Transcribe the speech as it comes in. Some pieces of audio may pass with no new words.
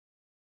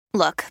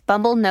Look,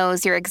 Bumble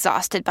knows you're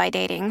exhausted by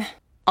dating.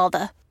 All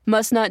the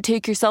must not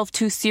take yourself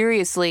too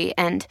seriously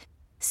and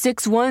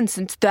 6'1"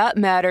 since that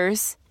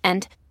matters.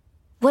 And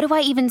what do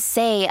I even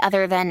say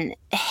other than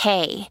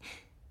hey?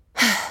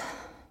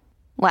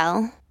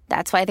 Well,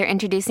 that's why they're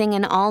introducing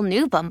an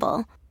all-new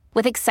Bumble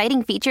with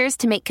exciting features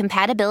to make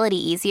compatibility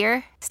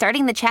easier,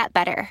 starting the chat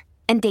better,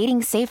 and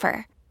dating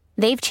safer.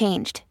 They've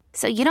changed,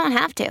 so you don't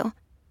have to.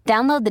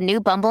 Download the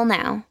new Bumble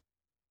now.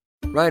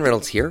 Ryan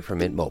Reynolds here from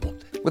Mint Mobile.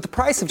 With the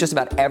price of just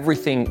about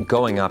everything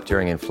going up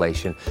during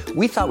inflation,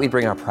 we thought we'd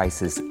bring our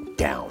prices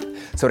down.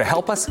 So to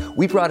help us,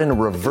 we brought in a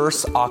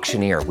reverse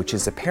auctioneer, which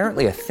is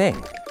apparently a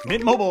thing.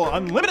 Mint Mobile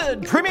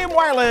Unlimited Premium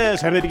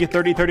Wireless. How to get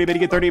 30, 30, how to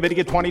get 30, how to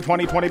get 20,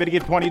 20, 20, how to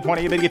get 20,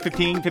 20, how to get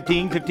 15,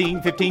 15,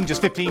 15, 15,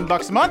 just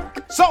 $15 a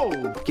month?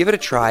 Sold! Give it a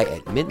try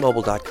at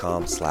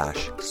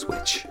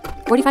mintmobile.com/switch.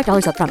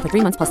 $45 up front for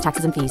 3 months plus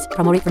taxes and fees.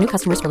 Promo rate for new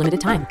customers for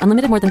limited time.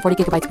 Unlimited more than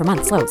 40 gigabytes per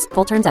month. Slows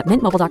full terms at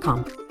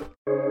mintmobile.com.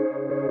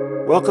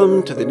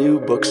 Welcome to the New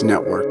Books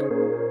Network.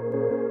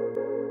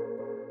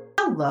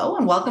 Hello,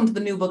 and welcome to the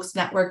New Books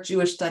Network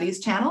Jewish Studies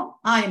channel.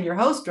 I am your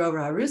host,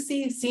 Drora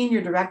Arusi, Senior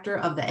Director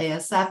of the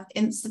ASF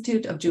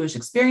Institute of Jewish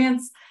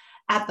Experience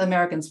at the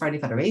American Sephardi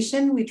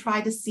Federation. We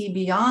try to see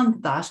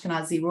beyond the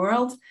Ashkenazi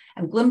world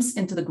and glimpse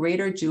into the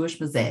greater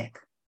Jewish mosaic.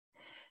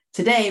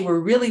 Today, we're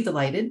really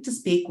delighted to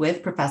speak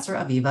with Professor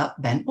Aviva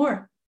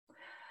Ben-Ur.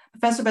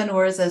 Professor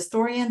Ben-Ur is a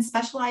historian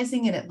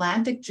specializing in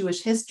Atlantic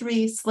Jewish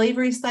history,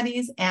 slavery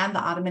studies, and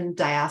the Ottoman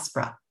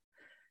diaspora.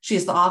 She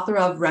is the author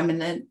of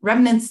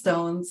Remnant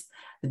Stones,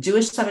 The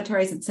Jewish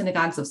Cemeteries and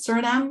Synagogues of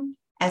Suriname,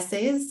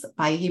 essays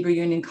by Hebrew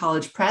Union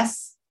College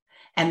Press,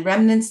 and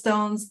Remnant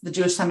Stones, The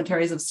Jewish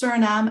Cemeteries of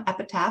Suriname,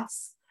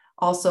 epitaphs,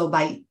 also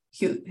by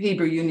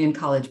Hebrew Union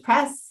College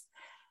Press,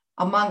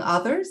 among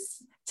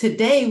others.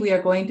 Today, we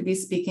are going to be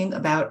speaking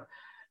about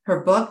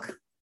her book,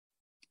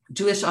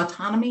 Jewish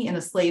Autonomy in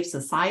a Slave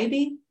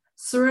Society,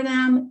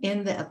 Suriname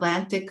in the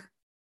Atlantic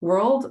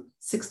World,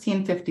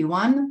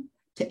 1651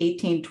 to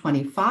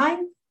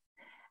 1825.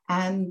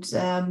 And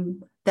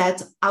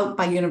that's out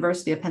by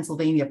University of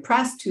Pennsylvania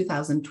Press,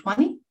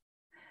 2020.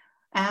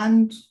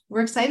 And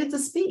we're excited to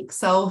speak.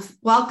 So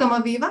welcome,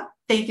 Aviva.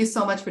 Thank you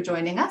so much for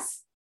joining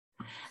us.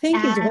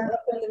 Thank you, Dora,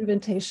 for the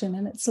invitation,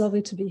 and it's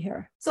lovely to be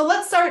here. So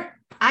let's start.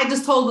 I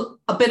just told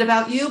a bit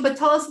about you, but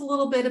tell us a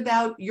little bit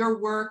about your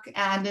work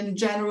and in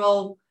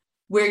general,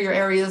 where your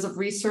areas of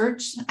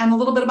research, and a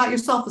little bit about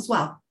yourself as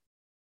well.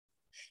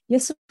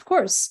 Yes, of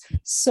course.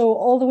 So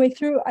all the way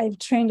through, I've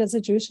trained as a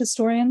Jewish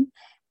historian.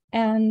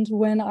 And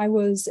when I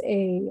was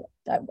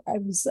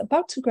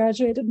about to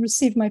graduate and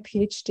receive my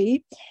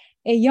PhD,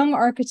 a young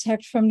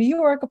architect from New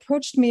York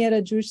approached me at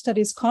a Jewish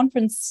Studies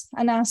conference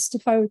and asked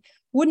if I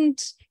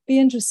wouldn't be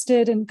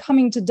interested in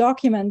coming to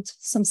document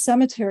some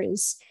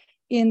cemeteries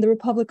in the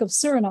Republic of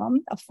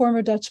Suriname, a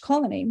former Dutch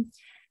colony.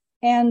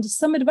 And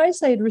some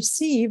advice I had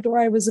received, or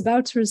I was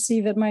about to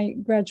receive at my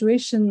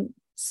graduation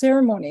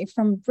ceremony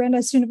from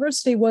Brandeis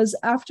University, was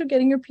after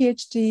getting your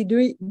PhD,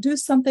 do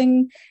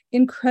something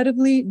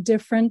incredibly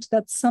different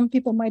that some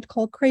people might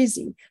call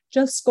crazy.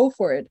 Just go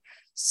for it.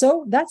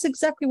 So that's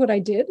exactly what I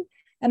did.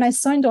 And I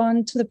signed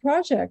on to the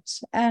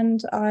project.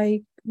 And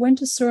I went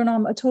to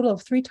Suriname a total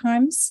of 3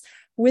 times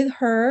with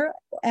her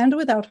and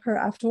without her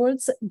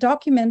afterwards,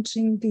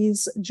 documenting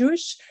these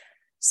Jewish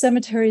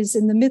cemeteries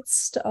in the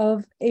midst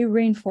of a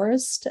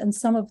rainforest, and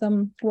some of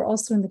them were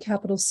also in the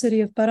capital city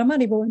of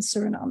Paramaribo in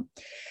Suriname.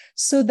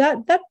 So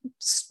that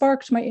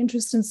sparked my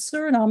interest in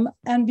Suriname.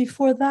 And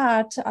before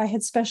that, I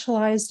had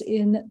specialized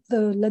in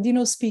the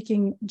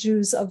Ladino-speaking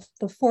Jews of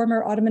the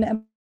former Ottoman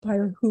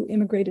Empire who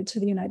immigrated to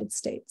the United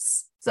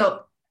States.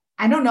 So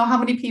I don't know how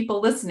many people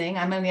listening,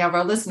 how many of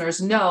our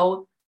listeners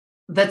know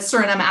that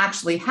Suriname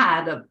actually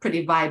had a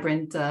pretty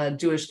vibrant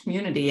Jewish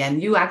community.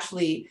 And you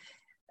actually,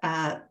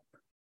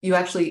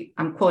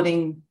 I'm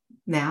quoting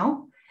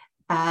now,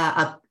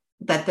 that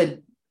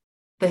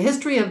the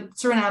history of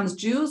Suriname's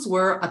Jews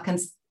were a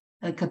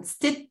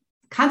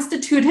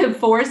constitutive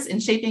force in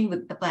shaping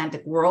the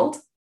Atlantic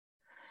world.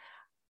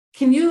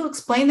 Can you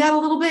explain that a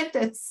little bit?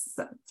 It's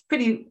a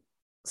pretty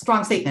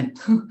strong statement.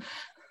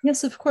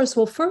 Yes, of course.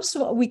 Well, first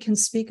of all, we can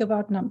speak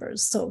about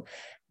numbers. So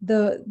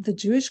the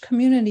Jewish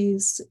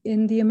communities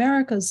in the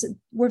Americas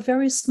were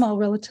very small,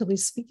 relatively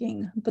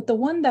speaking, but the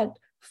one that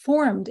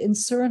formed in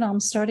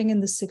Suriname starting in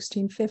the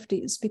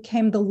 1650s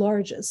became the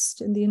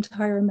largest in the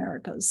entire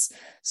Americas.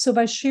 So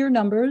by sheer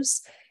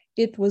numbers,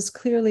 it was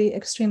clearly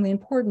extremely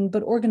important,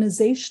 but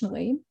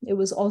organizationally, it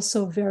was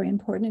also very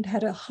important. It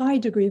had a high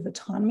degree of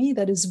autonomy,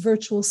 that is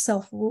virtual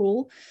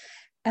self-rule.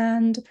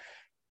 And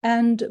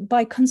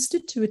by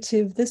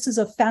constitutive, this is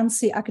a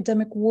fancy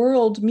academic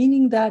world,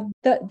 meaning that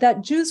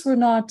Jews were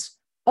not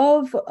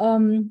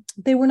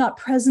they were not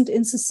present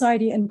in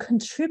society and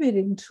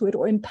contributing to it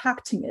or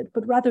impacting it,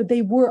 but rather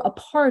they were a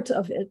part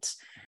of it.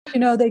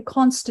 They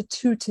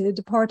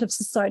constituted part of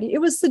society. It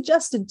was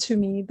suggested to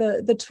me,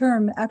 the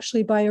term,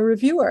 actually by a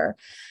reviewer.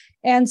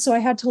 And so I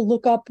had to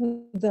look up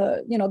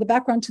the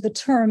background to the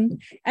term.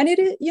 And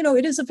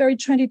it is a very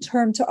trendy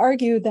term to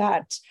argue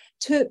that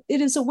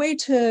it is a way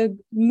to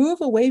move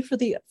away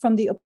from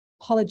the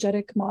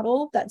apologetic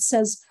model that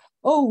says,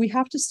 oh, we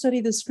have to study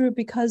this group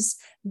because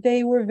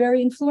they were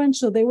very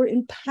influential, they were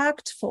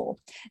impactful,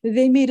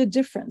 they made a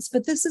difference.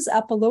 But this is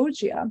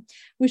apologia.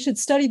 We should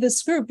study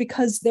this group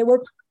because they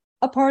were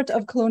a part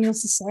of colonial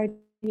society,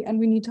 and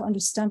we need to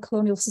understand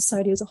colonial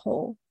society as a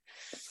whole.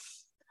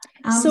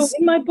 So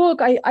in my book,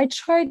 I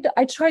tried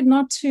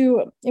not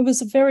to, it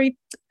was a very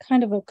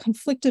kind of a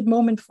conflicted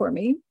moment for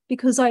me,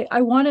 because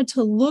I wanted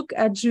to look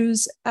at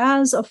Jews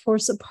as a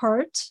force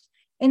apart.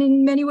 And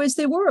in many ways,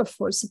 they were a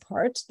force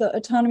apart. The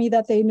autonomy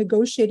that they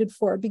negotiated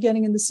for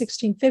beginning in the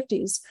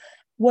 1650s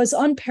was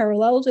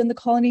unparalleled in the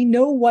colony.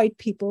 No white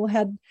people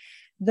had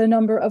the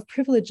number of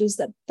privileges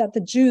that the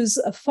Jews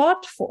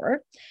fought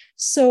for.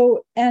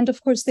 So, and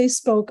of course, they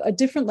spoke a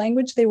different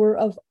language. They were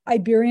of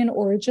Iberian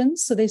origin,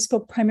 so they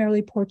spoke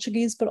primarily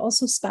Portuguese, but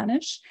also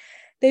Spanish.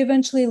 They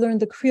eventually learned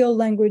the Creole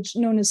language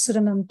known as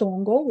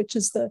Suriname-Tongo, which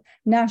is the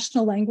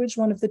national language,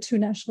 one of the two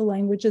national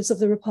languages of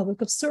the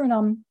Republic of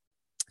Suriname.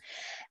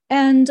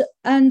 And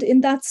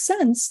in that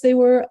sense, they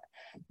were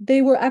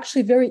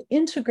actually very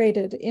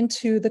integrated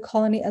into the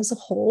colony as a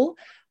whole.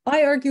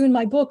 I argue in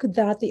my book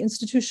that the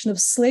institution of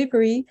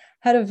slavery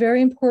had a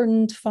very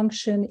important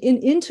function in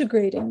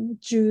integrating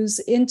Jews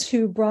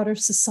into broader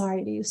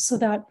society, so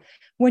that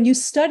when you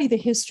study the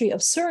history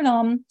of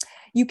Suriname,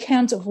 you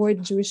can't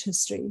avoid Jewish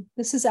history.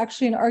 This is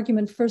actually an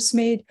argument first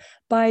made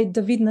by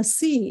David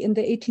Nassi in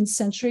the 18th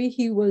century.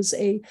 He was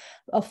a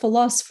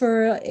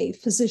philosopher, a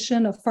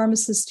physician, a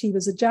pharmacist. He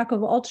was a jack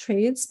of all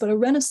trades, but a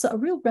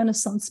real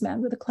Renaissance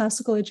man with a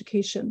classical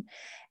education.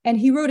 And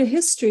he wrote a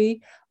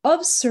history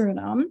of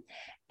Suriname.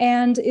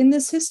 And in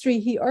this history,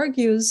 he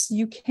argues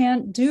you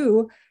can't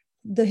do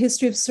the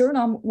history of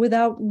Suriname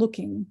without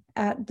looking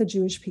at the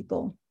Jewish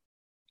people.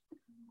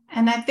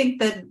 And I think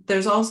that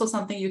there's also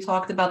something you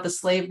talked about, the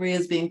slavery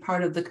as being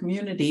part of the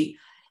community.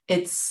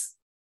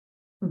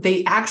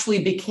 They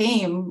actually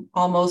became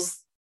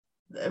almost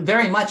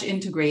very much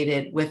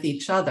integrated with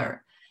each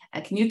other.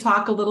 And can you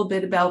talk a little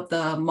bit about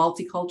the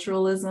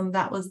multiculturalism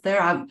that was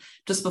there?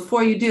 Just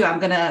before you do, I'm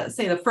going to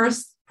say the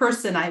first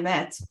person I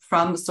met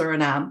from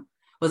Suriname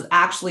was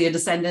actually a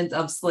descendant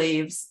of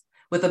slaves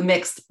with a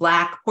mixed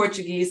Black,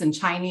 Portuguese, and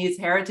Chinese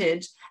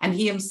heritage. And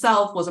he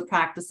himself was a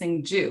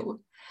practicing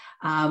Jew.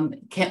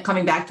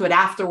 Coming back to it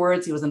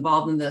afterwards, he was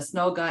involved in the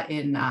Snoga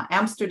in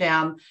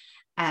Amsterdam.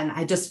 And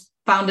I just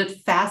found it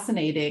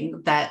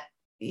fascinating that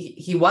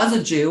he was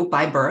a Jew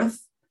by birth,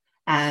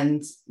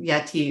 and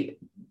yet a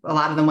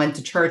lot of them went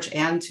to church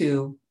and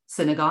to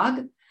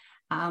synagogue.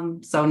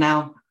 So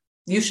now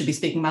you should be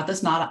speaking about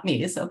this, not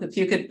me. So if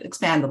you could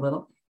expand a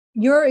little.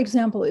 Your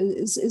example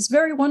is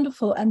very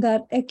wonderful. And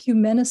that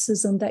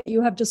ecumenicism that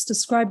you have just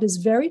described is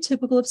very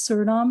typical of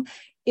Suriname.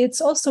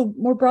 It's also,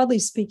 more broadly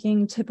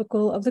speaking,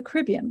 typical of the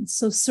Caribbean.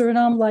 So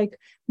Suriname, like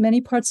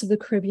many parts of the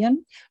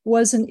Caribbean,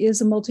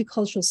 is a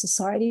multicultural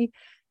society.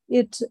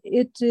 It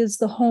is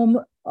the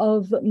home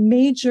of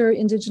major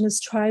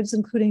indigenous tribes,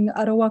 including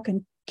Arawak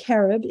and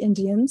Carib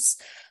Indians.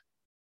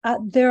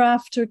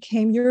 Thereafter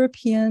came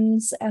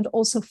Europeans and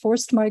also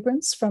forced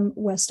migrants from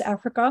West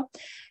Africa.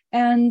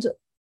 And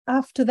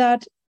after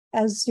that,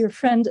 as your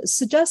friend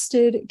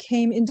suggested,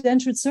 came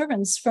indentured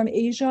servants from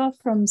Asia,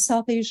 from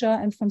South Asia,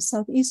 and from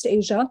Southeast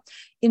Asia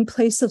in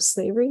place of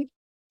slavery.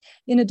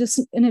 In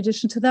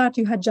addition to that,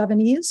 you had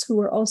Javanese, who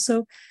were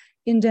also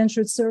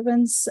indentured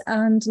servants,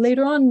 and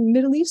later on,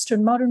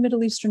 modern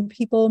Middle Eastern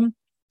people,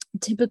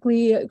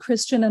 typically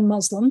Christian and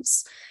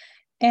Muslims.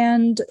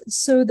 And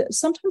so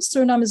sometimes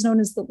Suriname is known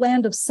as the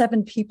land of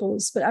seven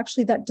peoples, but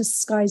actually that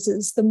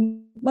disguises the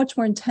much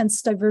more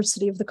intense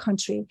diversity of the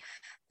country.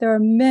 There are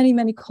many,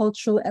 many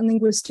cultural and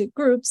linguistic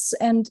groups.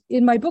 And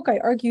in my book, I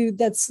argue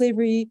that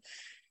slavery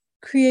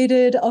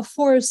created a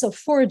force of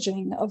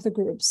foraging of the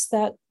groups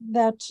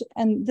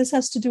and this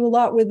has to do a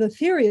lot with the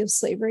theory of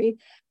slavery,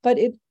 but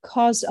it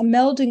caused a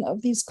melding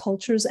of these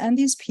cultures and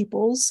these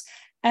peoples,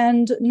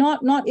 and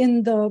not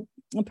in the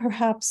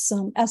perhaps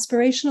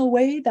aspirational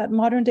way that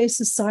modern day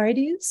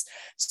societies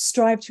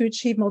strive to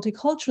achieve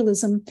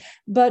multiculturalism,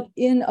 but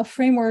in a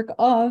framework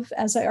of,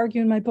 as I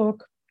argue in my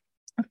book,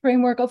 a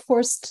framework of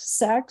forced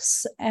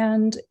sex.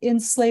 And in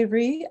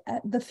slavery,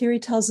 the theory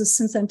tells us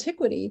since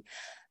antiquity,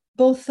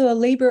 both the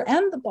labor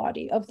and the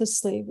body of the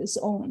slave is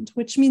owned,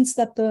 which means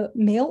that the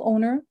male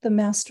owner, the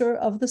master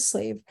of the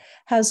slave,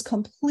 has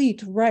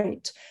complete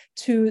right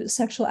to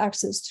sexual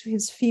access to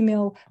his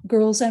female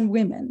girls and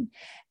women.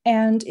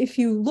 And if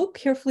you look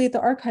carefully at the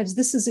archives,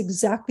 this is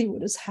exactly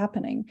what is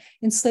happening.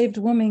 Enslaved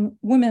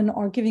women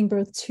are giving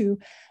birth to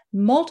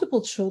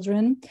multiple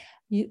children.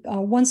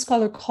 One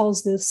scholar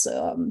calls this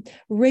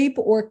rape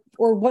or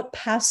what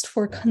passed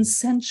for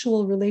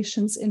consensual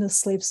relations in a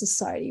slave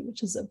society,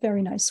 which is a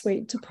very nice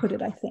way to put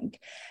it, I think.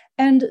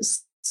 And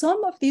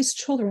some of these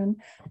children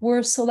were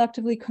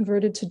selectively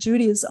converted to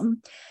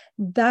Judaism.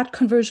 That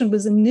conversion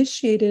was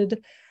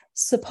initiated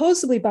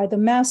supposedly by the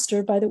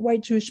master, by the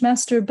white Jewish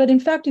master. But in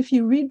fact, if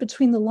you read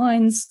between the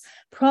lines,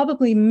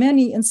 probably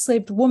many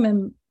enslaved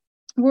women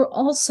were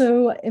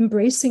also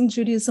embracing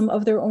Judaism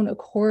of their own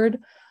accord,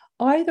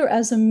 either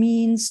as a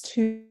means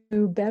to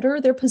better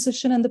their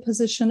position and the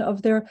position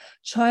of their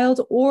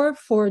child, or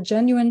for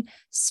genuine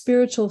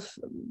spiritual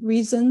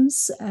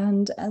reasons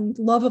and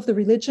love of the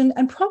religion,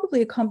 and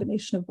probably a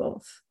combination of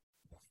both.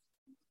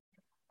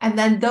 And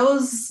then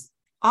those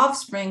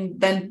offspring,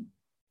 then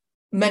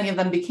many of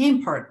them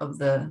became part of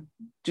the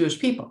Jewish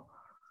people.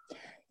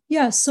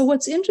 Yeah, so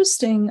what's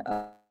interesting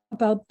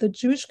about the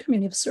Jewish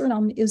community of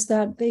Suriname is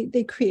that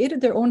they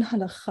created their own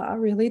halakha,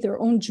 really, their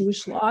own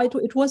Jewish law.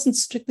 It wasn't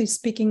strictly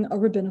speaking a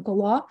rabbinical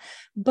law,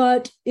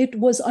 but it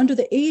was under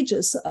the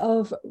aegis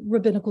of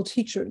rabbinical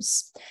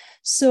teachers.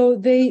 So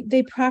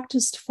they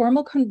practiced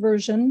formal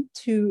conversion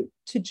to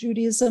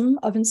Judaism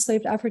of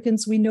enslaved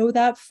Africans. We know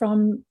that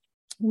from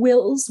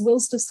wills.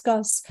 Wills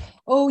discuss,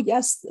 oh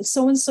yes,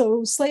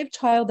 so-and-so slave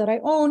child that I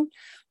own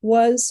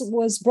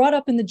was brought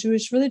up in the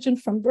Jewish religion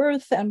from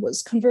birth and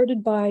was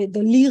converted by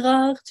the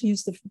leraar, to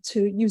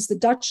use the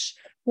Dutch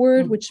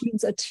word, which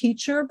means a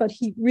teacher, but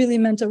he really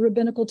meant a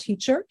rabbinical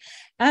teacher,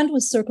 and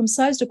was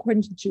circumcised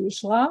according to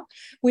Jewish law.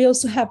 We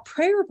also have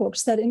prayer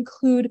books that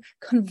include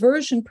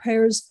conversion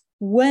prayers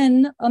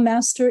when a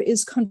master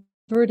is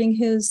converting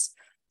his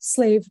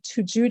slave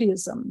to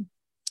Judaism.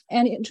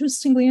 And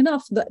interestingly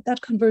enough,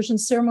 that conversion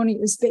ceremony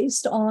is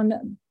based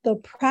on the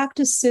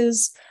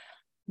practices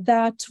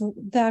that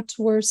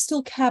were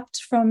still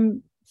kept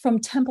from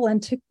temple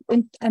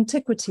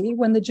antiquity,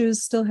 when the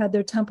Jews still had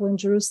their temple in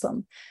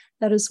Jerusalem.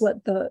 That is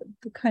what the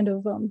kind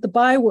of the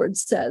byword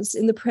says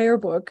in the prayer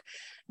book.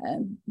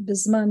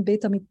 Bisman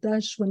Beit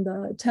HaMikdash, when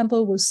the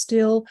temple was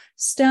still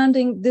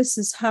standing, this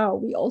is how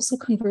we also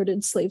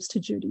converted slaves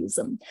to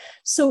Judaism.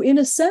 So in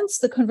a sense,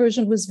 the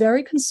conversion was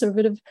very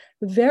conservative,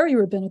 very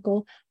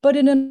rabbinical, but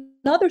in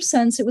another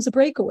sense, it was a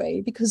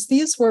breakaway, because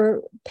these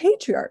were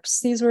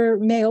patriarchs, these were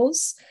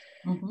males,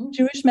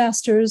 Jewish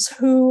masters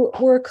who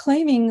were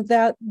claiming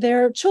that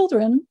their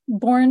children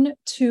born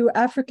to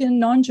African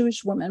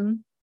non-Jewish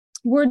women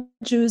were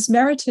Jews,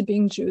 merited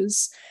being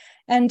Jews.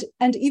 And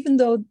even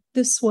though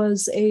this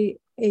was a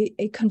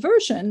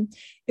conversion,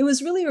 it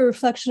was really a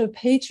reflection of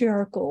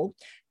patriarchal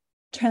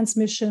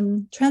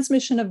transmission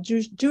of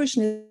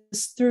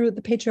Jewishness through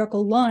the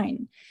patriarchal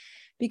line.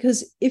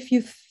 Because if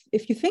you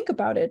think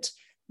about it,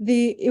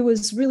 it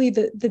was really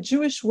the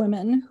Jewish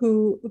women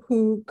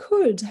who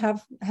could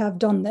have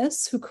done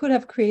this, who could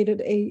have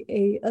created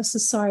a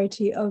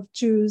society of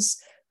Jews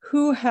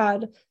who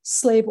had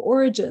slave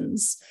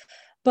origins.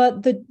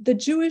 But the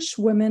Jewish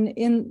women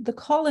in the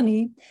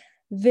colony,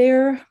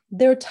 their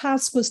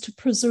task was to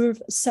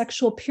preserve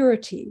sexual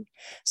purity,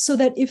 so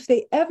that if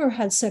they ever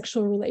had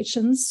sexual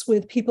relations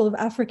with people of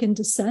African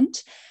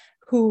descent,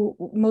 who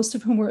most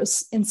of whom were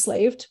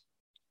enslaved,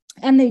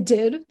 and they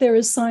did, there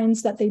is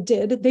signs that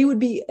they would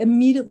be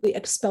immediately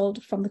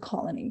expelled from the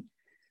colony.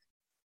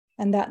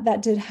 And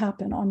that did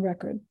happen on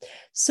record.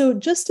 So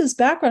just as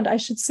background, I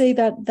should say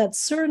that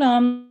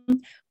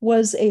Suriname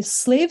was a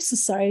slave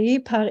society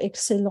par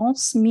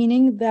excellence,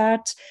 meaning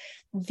that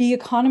the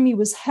economy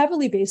was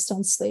heavily based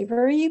on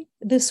slavery.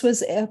 This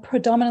was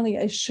predominantly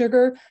a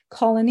sugar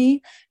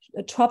colony.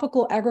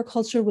 Tropical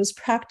agriculture was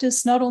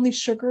practiced, not only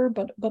sugar,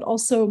 but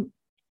also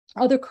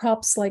other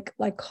crops like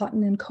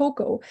cotton and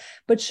cocoa.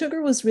 But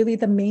sugar was really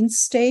the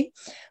mainstay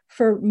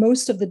for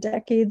most of the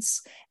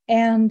decades.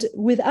 And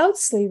without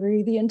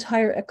slavery, the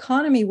entire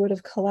economy would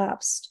have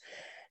collapsed.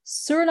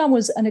 Suriname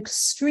was an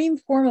extreme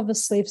form of a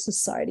slave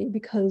society,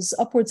 because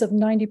upwards of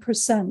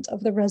 90%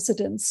 of the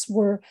residents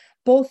were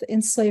both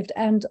enslaved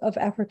and of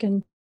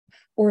African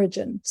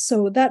origin.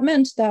 So that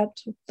meant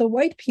that the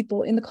white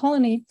people in the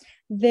colony,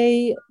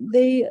 they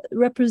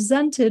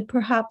represented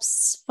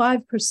perhaps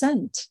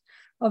 5%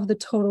 of the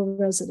total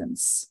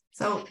residents.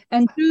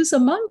 And Jews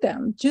among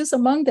them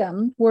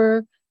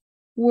were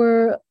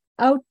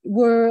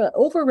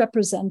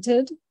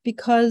overrepresented,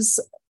 because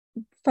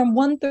from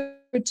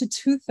 1/3 to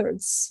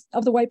 2/3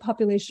 of the white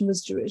population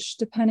was Jewish,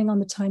 depending on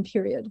the time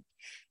period.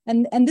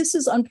 And this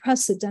is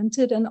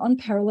unprecedented and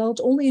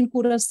unparalleled. Only in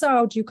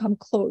Curaçao do you come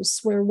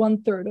close, where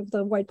 1/3 of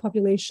the white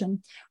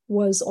population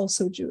was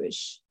also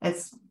Jewish.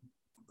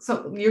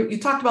 So you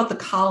talked about the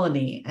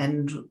colony,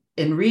 and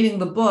in reading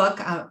the book,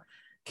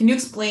 can you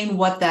explain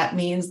what that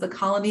means, the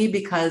colony?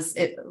 Because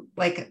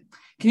can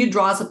you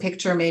draw us a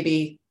picture,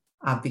 maybe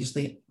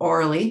obviously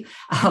orally,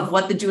 of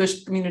what the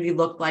Jewish community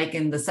looked like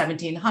in the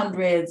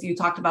 1700s? You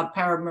talked about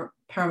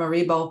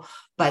Paramaribo,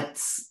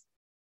 but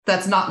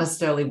that's not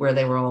necessarily where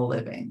they were all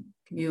living.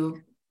 Can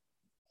you?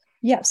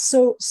 Yes,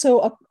 so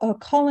a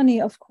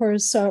colony, of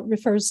course,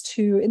 refers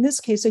to, in this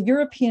case, a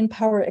European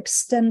power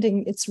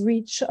extending its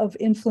reach of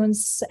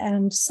influence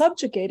and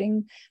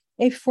subjugating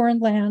a foreign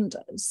land,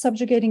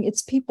 subjugating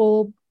its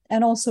people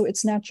and also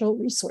its natural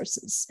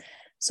resources.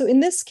 So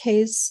in this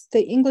case,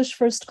 the English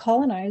first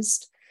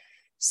colonized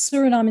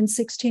Suriname in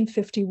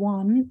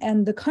 1651,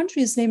 and the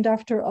country is named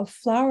after a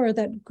flower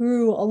that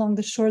grew along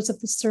the shores of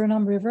the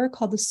Suriname River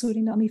called the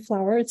Suriname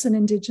flower. It's an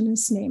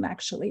indigenous name,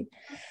 actually.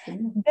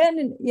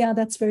 Then, yeah,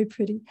 that's very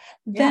pretty.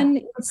 Then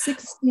in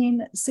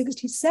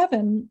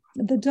 1667,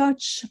 the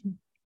Dutch,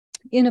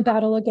 in a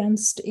battle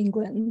against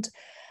England,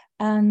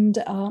 and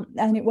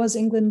it was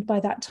England by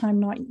that time,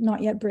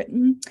 not yet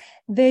Britain,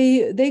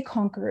 they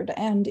conquered,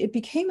 and it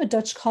became a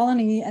Dutch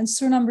colony, and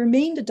Suriname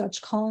remained a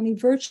Dutch colony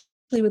virtually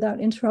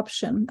without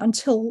interruption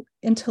until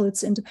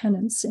its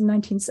independence in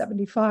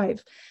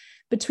 1975.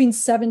 Between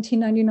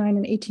 1799 and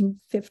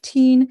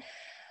 1815,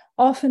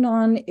 off and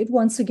on, it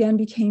once again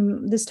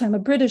became, this time, a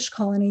British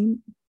colony.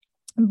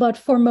 But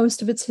for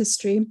most of its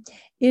history,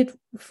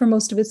 for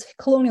most of its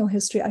colonial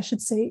history, I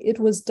should say, it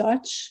was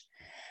Dutch.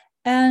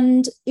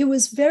 And it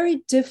was very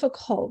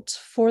difficult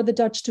for the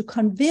Dutch to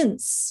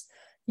convince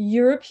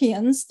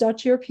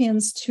Dutch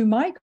Europeans to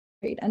migrate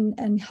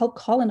and help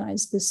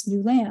colonize this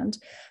new land,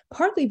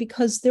 partly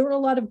because there were a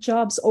lot of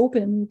jobs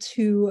open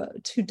to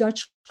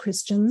Dutch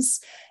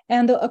Christians,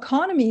 and the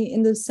economy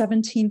in the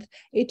 17th,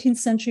 18th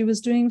century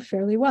was doing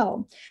fairly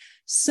well.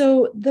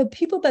 So the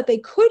people that they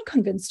could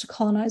convince to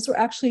colonize were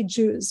actually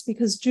Jews,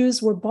 because Jews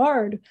were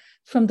barred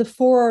from the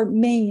four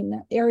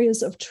main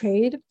areas of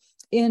trade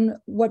in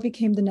what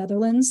became the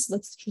Netherlands.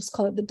 Let's just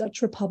call it the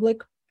Dutch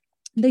Republic.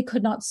 They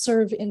could not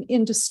serve in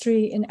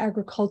industry, in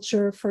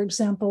agriculture, for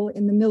example,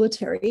 in the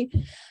military,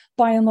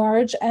 by and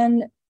large.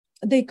 And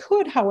they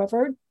could,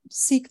 however,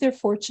 seek their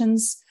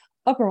fortunes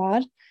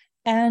abroad.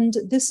 And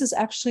this is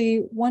actually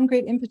one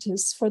great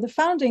impetus for the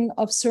founding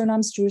of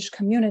Suriname's Jewish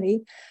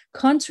community.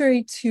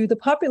 Contrary to the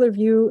popular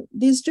view,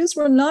 these Jews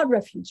were not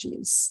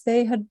refugees.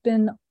 They had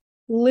been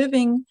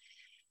living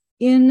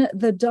in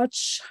the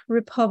Dutch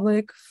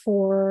Republic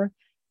for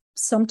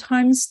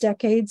sometimes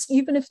decades,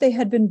 even if they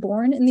had been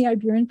born in the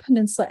Iberian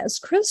Peninsula as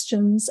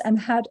Christians and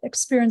had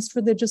experienced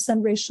religious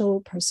and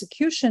racial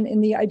persecution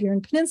in the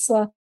Iberian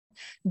Peninsula.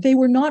 They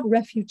were not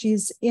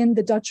refugees in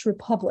the Dutch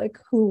Republic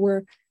who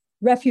were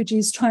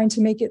refugees trying to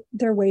make it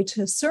their way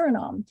to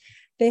Suriname.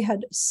 They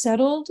had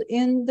settled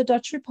in the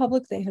Dutch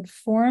Republic. They had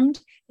formed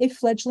a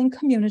fledgling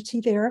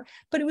community there,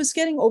 but it was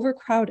getting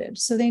overcrowded.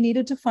 So they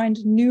needed to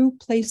find new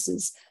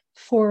places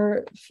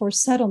for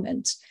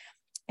settlement.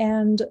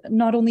 And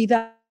not only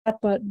that,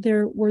 but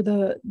there were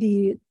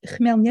the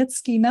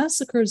Khmelnytsky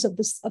massacres of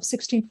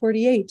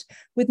 1648,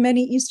 with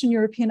many Eastern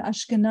European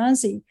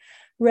Ashkenazi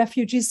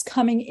refugees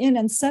coming in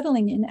and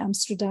settling in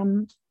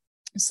Amsterdam.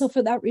 So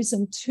for that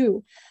reason,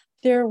 too,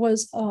 there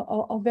was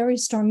a very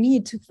strong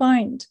need to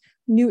find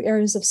new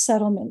areas of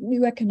settlement,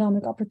 new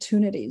economic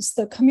opportunities.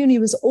 The community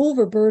was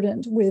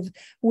overburdened with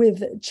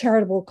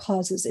charitable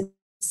causes. It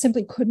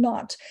simply could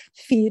not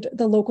feed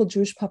the local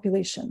Jewish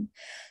population.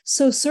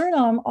 So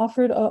Suriname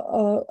offered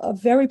a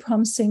very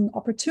promising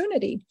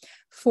opportunity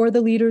for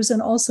the leaders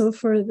and also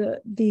for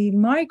the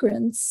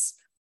migrants,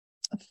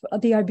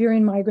 the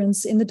Iberian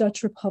migrants in the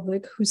Dutch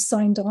Republic who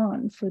signed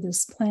on for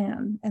this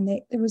plan. And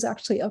there was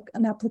actually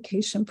an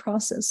application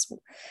process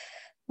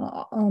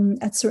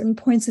at certain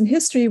points in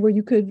history where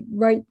you could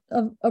write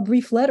a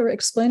brief letter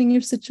explaining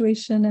your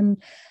situation and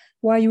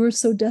why you were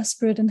so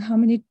desperate and how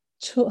many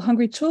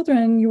hungry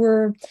children you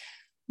were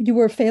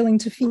failing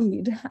to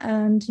feed,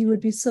 and you would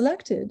be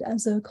selected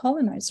as a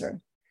colonizer.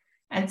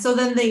 And so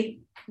then they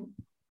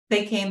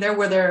came there.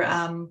 Were there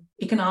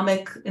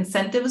economic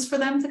incentives for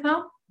them to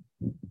come?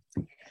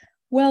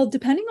 Well,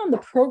 depending on the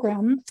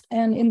program,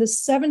 and in the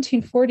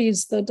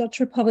 1740s, the Dutch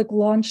Republic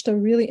launched a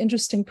really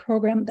interesting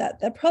program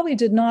that probably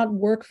did not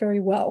work very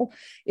well,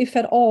 if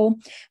at all,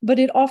 but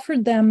it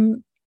offered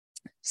them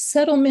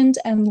settlement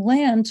and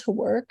land to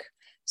work.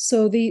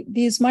 So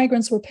these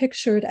migrants were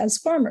pictured as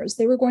farmers.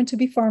 They were going to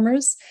be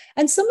farmers,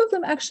 and some of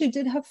them actually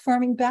did have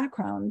farming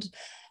background.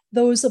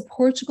 Those of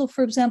Portugal,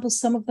 for example,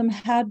 some of them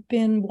had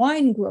been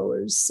wine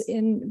growers,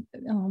 in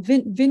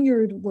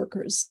vineyard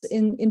workers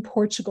in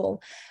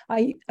Portugal.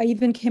 I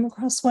even came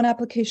across one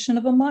application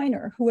of a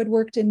miner who had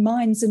worked in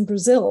mines in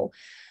Brazil.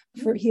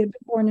 He had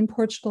been born in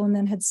Portugal and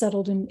then had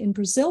settled in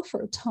Brazil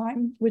for a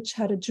time, which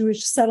had a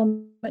Jewish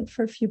settlement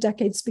for a few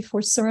decades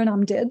before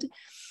Suriname did.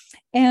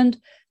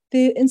 And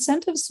the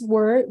incentives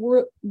were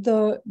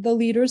the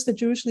leaders, the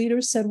Jewish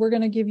leaders said, we're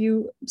going to give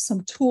you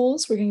some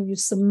tools, we're going to give you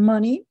some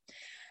money,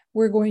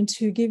 we're going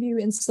to give you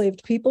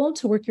enslaved people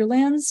to work your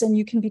lands, and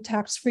you can be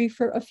tax-free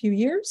for a few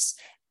years,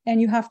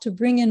 and you have to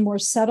bring in more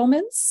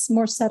settlements,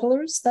 more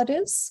settlers, that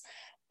is,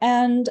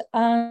 and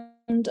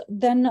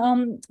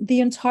then the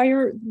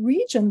entire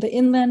region, the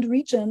inland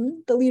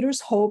region, the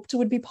leaders hoped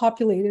would be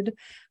populated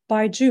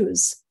by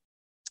Jews.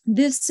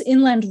 This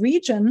inland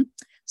region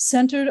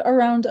centered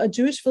around a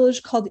Jewish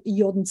village called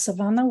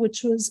Jodensavanna,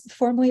 which was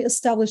formally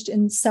established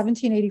in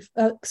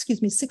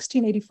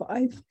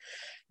 1685.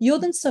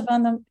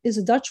 Jodensavanna is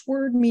a Dutch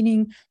word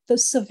meaning the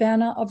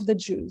savannah of the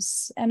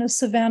Jews. And a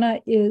savannah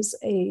is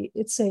a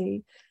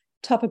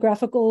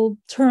topographical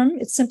term.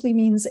 It simply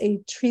means a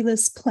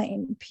treeless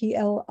plain,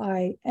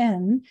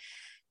 Plin.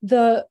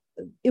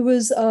 It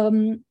was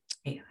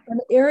an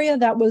area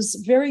that was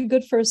very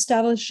good for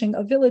establishing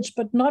a village,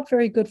 but not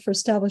very good for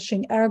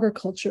establishing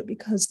agriculture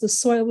because the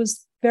soil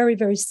was very,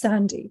 very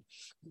sandy.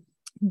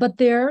 But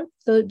there,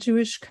 the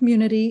Jewish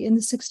community in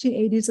the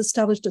 1680s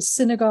established a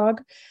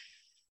synagogue,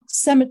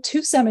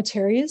 two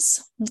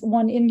cemeteries,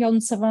 one in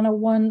Yodin Savannah,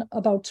 one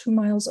about 2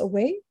 miles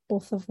away,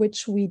 both of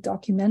which we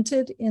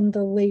documented in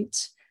the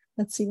late,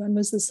 let's see, when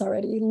was this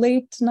already?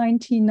 Late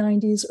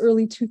 1990s,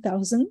 early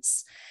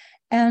 2000s,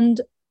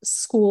 and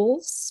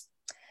schools.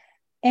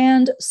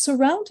 And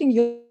surrounding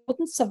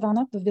Yodin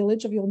Savannah, the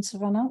village of Yodin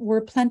Savannah,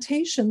 were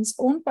plantations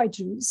owned by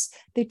Jews.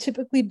 They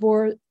typically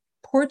bore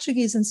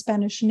Portuguese and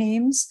Spanish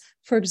names.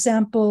 For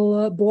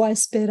example, Boa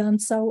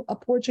Esperança, a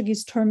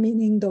Portuguese term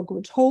meaning the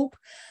good hope,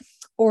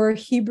 or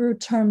Hebrew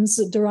terms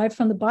derived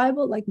from the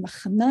Bible, like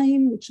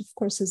Machanaim, which of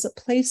course is a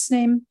place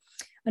name,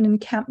 an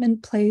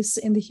encampment place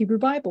in the Hebrew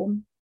Bible.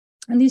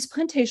 And these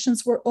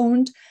plantations were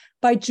owned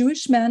by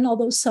Jewish men,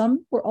 although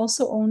some were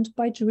also owned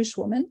by Jewish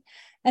women.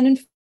 And in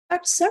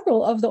fact,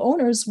 several of the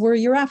owners were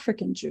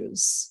Eurafrican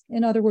Jews.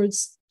 In other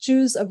words,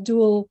 Jews of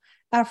dual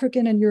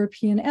African and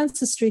European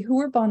ancestry who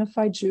were bona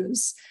fide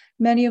Jews.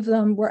 Many of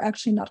them were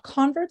actually not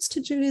converts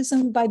to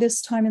Judaism. By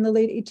this time in the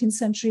late 18th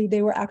century,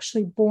 they were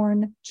actually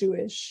born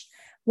Jewish.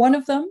 One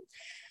of them,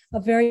 a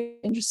very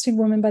interesting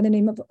woman by the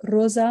name of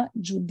Rosa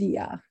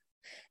Judia,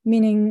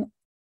 meaning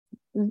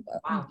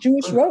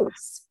Jewish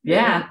rose.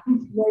 Yeah.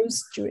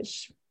 Rose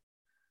Jewish.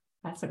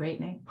 That's a great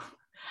name.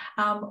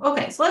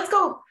 Okay, so let's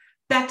go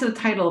back to the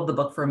title of the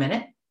book for a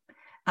minute.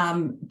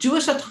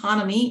 Jewish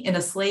Autonomy in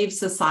a Slave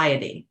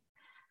Society.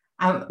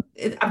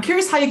 I'm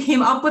curious how you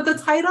came up with the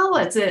title.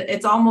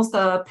 It's almost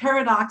a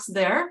paradox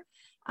there.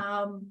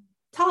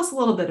 Tell us a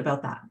little bit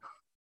about that.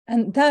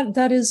 And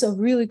that is a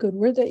really good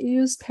word that you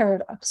use,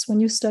 paradox.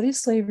 When you study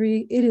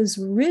slavery, it is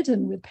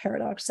ridden with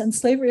paradox. And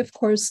slavery, of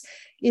course,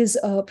 is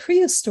a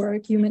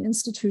prehistoric human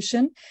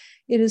institution.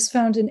 It is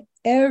found in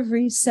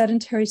every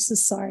sedentary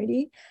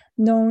society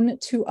known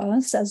to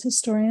us as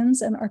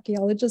historians and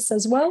archaeologists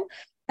as well,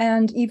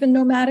 and even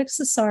nomadic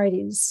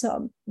societies.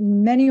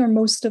 Many or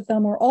most of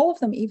them, or all of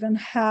them even,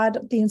 had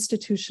the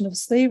institution of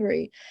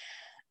slavery.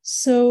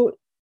 So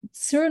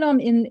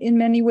Suriname in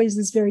many ways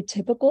is very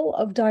typical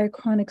of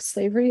diachronic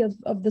slavery,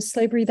 of the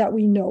slavery that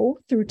we know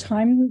through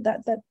time,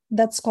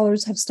 that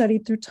scholars have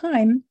studied through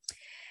time.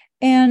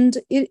 And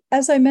it,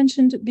 as I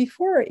mentioned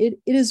before, it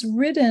is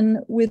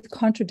ridden with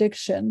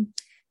contradiction.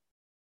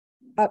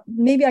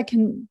 Maybe I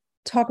can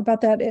talk about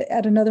that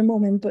at another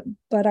moment,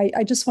 but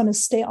I just want to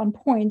stay on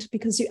point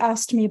because you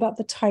asked me about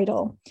the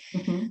title.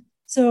 Mm-hmm.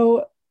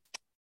 So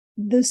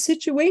the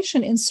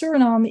situation in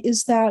Suriname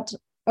is that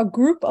a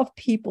group of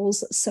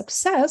people's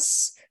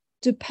success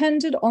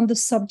depended on the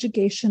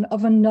subjugation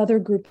of another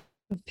group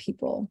of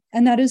people.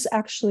 And that is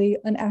actually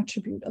an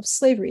attribute of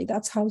slavery.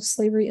 That's how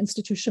slavery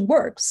institution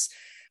works.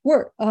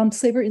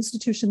 Slavery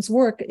institutions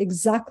work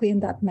exactly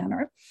in that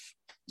manner.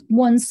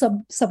 One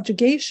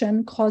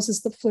subjugation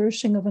causes the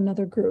flourishing of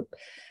another group.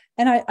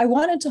 And I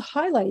wanted to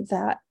highlight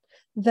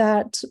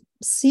that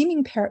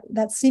seeming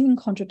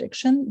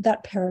contradiction,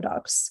 that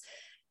paradox.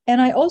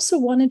 And I also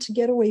wanted to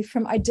get away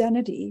from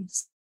identity.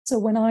 So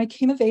when I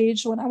came of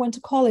age, when I went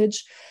to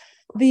college,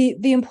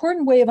 the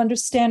important way of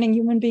understanding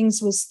human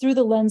beings was through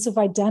the lens of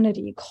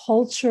identity,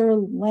 culture,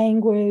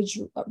 language,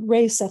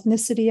 race,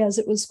 ethnicity, as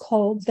it was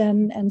called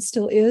then and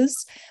still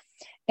is.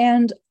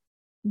 And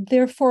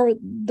therefore,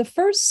 the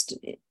first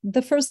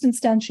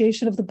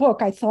instantiation of the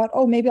book, I thought,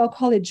 oh, maybe I'll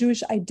call it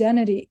Jewish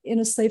Identity in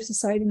a Slave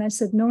Society. And I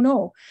said,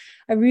 no,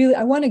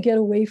 I want to get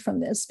away from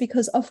this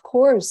because, of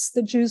course,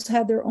 the Jews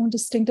had their own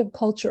distinctive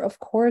culture. Of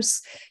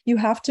course, you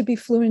have to be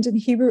fluent in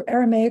Hebrew,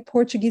 Aramaic,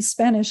 Portuguese,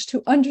 Spanish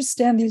to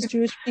understand these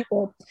Jewish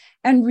people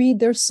and read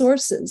their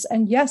sources.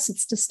 And yes,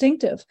 it's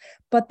distinctive,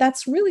 but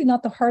that's really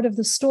not the heart of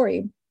the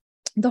story.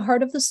 The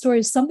heart of the story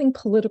is something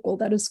political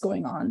that is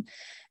going on,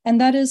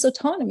 and that is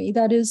autonomy.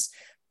 That is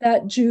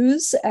that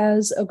Jews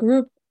as a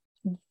group,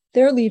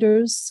 their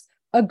leaders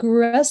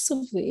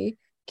aggressively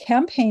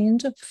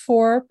campaigned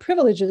for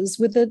privileges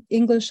with the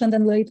English and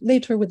then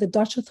later with the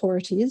Dutch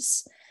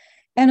authorities.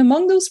 And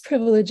among those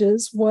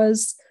privileges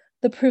was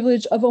the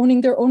privilege of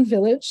owning their own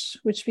village,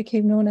 which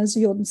became known as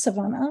Yodin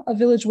Savannah, a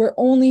village where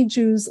only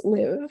Jews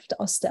lived,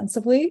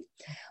 ostensibly,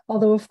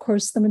 although, of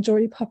course, the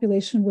majority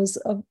population was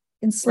of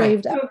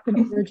enslaved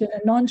African origin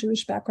and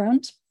non-Jewish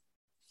background.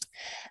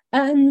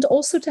 And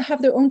also to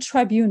have their own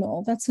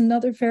tribunal. That's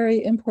another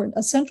very important,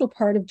 a central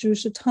part of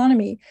Jewish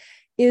autonomy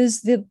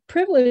is the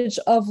privilege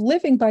of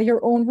living by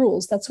your own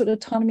rules. That's what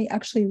autonomy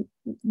actually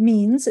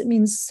means. It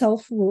means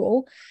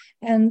self-rule,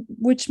 and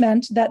which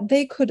meant that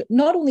they could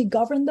not only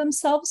govern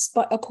themselves,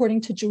 but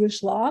according to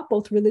Jewish law,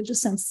 both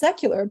religious and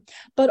secular,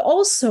 but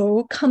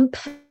also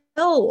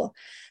compel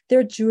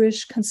their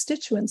Jewish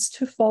constituents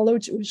to follow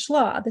Jewish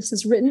law. This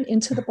is written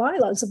into the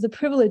bylaws of the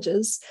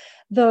privileges.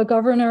 The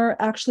governor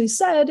actually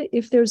said,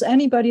 if there's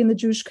anybody in the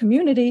Jewish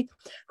community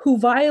who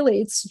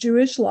violates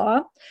Jewish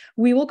law,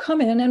 we will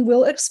come in and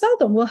we'll expel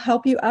them. We'll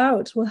help you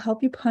out. We'll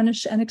help you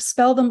punish and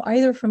expel them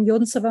either from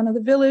Yodin Savannah,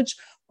 the village,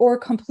 or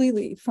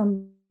completely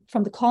from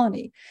the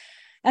colony.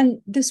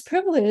 And this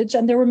privilege,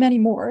 and there were many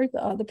more,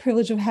 the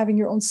privilege of having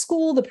your own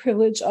school, the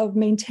privilege of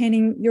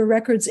maintaining your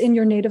records in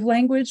your native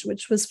language,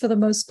 which was for the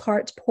most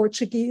part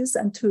Portuguese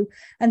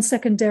and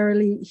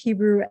secondarily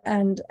Hebrew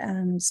and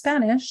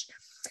Spanish.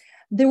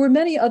 There were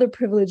many other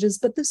privileges,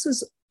 but this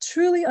was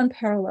truly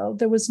unparalleled.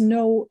 There was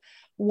no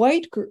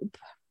white group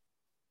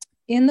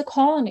in the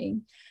colony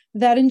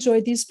that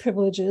enjoyed these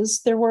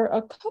privileges. There were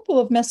a couple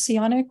of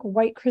Messianic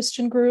white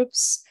Christian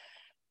groups,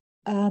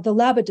 the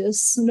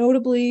Labadists,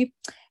 notably.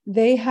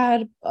 They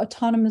had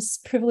autonomous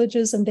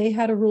privileges and they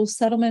had a rural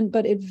settlement,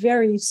 but it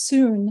very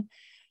soon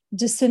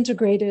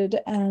disintegrated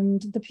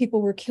and the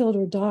people were killed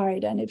or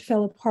died and it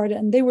fell apart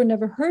and they were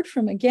never heard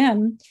from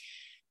again.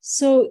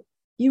 So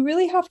you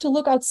really have to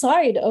look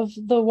outside of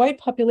the white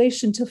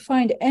population to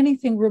find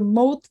anything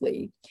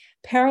remotely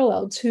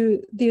parallel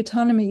to the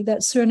autonomy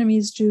that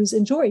Surinamese Jews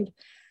enjoyed.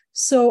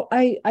 So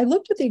I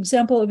looked at the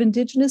example of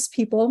indigenous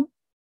people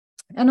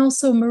and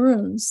also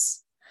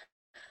Maroons.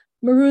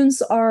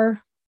 Maroons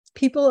are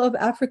people of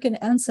African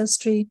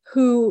ancestry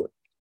who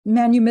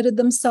manumitted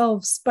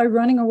themselves by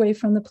running away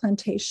from the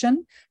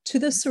plantation to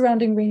the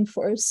surrounding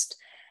rainforest.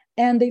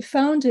 And they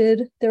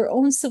founded their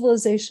own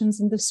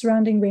civilizations in the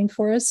surrounding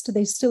rainforest.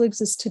 They still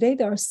exist today.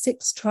 There are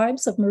 6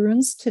 tribes of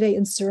Maroons today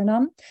in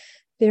Suriname.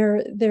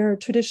 Their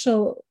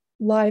traditional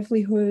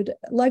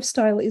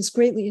lifestyle is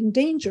greatly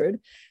endangered,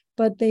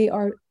 but they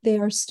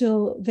are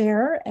still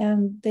there.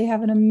 And they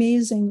have an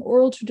amazing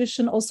oral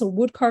tradition, also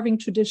wood carving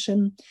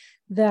tradition,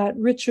 that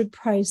Richard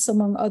Price,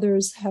 among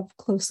others, have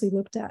closely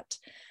looked at,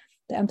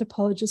 the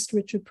anthropologist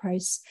Richard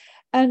Price.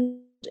 And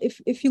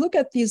if you look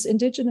at these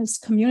indigenous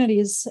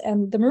communities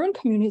and the Maroon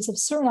communities of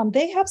Suriname,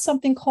 they have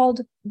something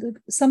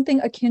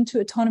akin to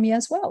autonomy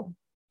as well.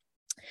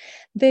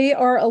 They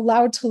are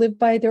allowed to live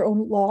by their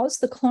own laws.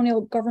 The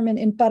colonial government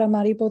in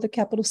Paramaribo, the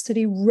capital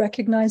city,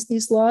 recognized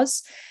these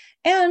laws.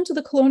 And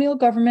the colonial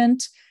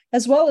government,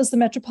 as well as the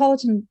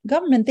metropolitan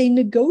government, they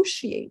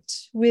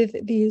negotiate with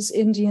these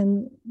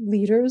Indian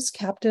leaders,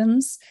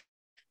 captains,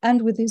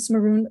 and with these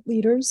Maroon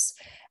leaders.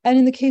 And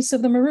in the case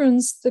of the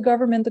Maroons,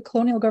 the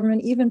colonial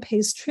government even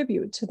pays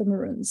tribute to the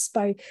Maroons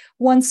by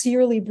once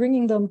yearly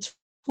bringing them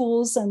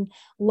tools and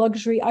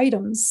luxury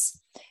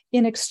items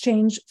in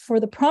exchange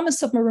for the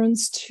promise of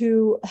Maroons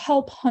to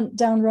help hunt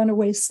down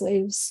runaway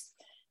slaves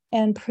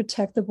and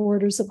protect the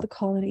borders of the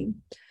colony.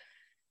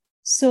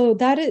 So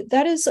that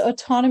is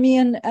autonomy,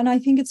 and I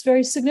think it's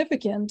very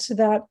significant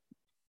that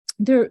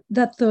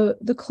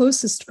the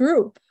closest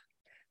group,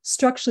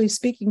 structurally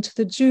speaking, to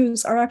the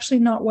Jews are actually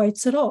not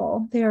whites at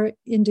all. They are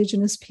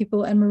indigenous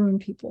people and Maroon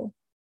people.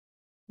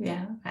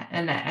 Yeah,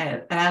 and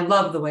I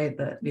love the way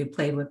that you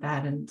played with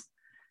that, and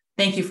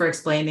thank you for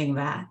explaining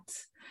that.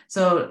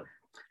 So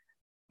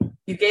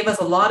you gave us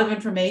a lot of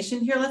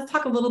information here. Let's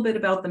talk a little bit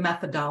about the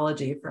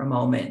methodology for a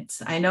moment.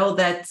 I know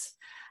that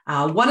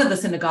one of the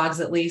synagogues,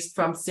 at least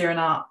from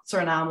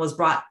Suriname, was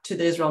brought to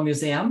the Israel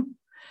Museum.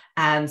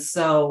 And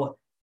so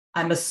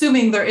I'm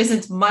assuming there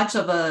isn't much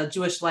of a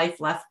Jewish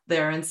life left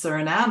there in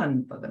Suriname,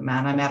 and the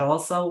man I met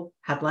also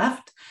had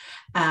left.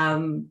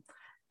 And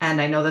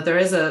I know that there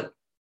is a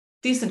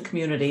decent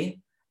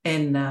community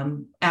in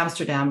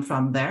Amsterdam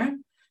from there.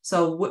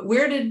 So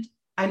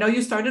I know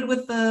you started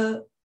with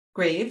the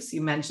graves,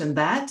 you mentioned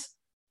that.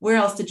 Where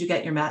else did you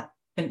get your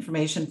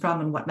information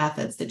from, and what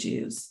methods did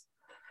you use?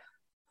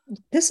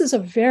 This is a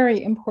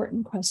very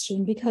important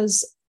question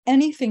because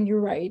anything you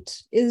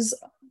write is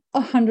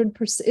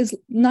 100%, is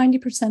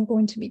 90%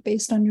 going to be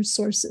based on your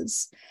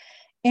sources.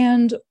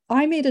 And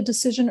I made a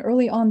decision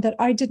early on that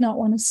I did not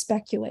want to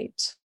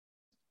speculate.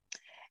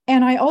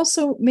 And I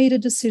also made a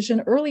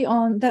decision early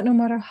on that no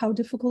matter how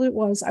difficult it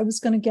was, I was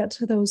going to get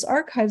to those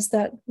archives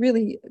that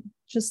really,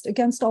 just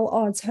against all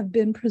odds, have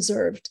been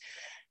preserved.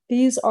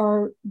 These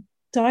are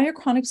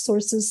diachronic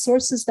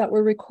sources that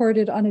were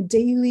recorded on a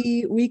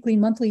daily, weekly,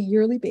 monthly,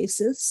 yearly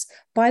basis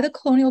by the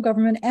colonial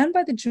government and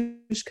by the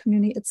Jewish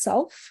community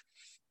itself,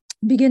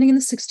 beginning in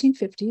the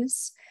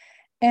 1650s.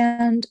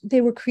 And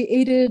they were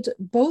created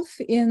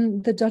both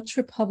in the Dutch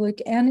Republic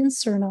and in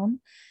Suriname,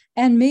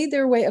 and made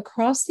their way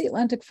across the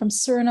Atlantic from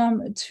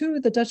Suriname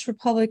to the Dutch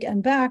Republic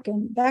and back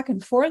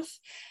and forth.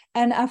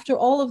 And after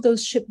all of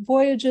those ship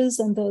voyages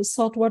and the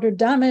saltwater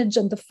damage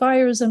and the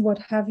fires and what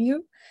have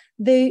you,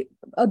 the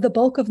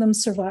bulk of them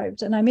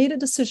survived. And I made a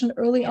decision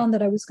early on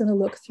that I was going to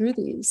look through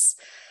these.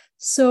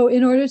 So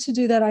in order to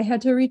do that, I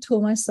had to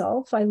retool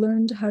myself. I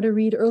learned how to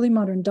read early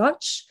modern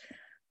Dutch.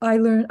 I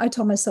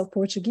taught myself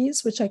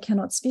Portuguese, which I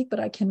cannot speak,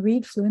 but I can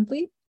read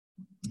fluently.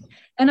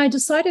 And I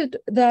decided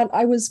that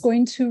I was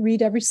going to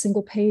read every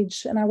single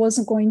page and I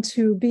wasn't going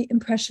to be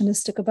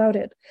impressionistic about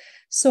it.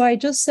 So I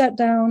just sat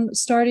down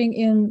starting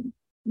in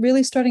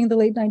the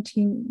late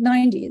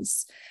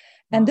 1990s.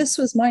 And this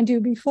was, mind you,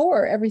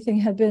 before everything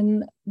had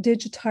been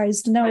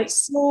digitized. Now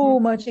it's so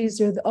much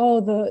easier.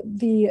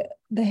 The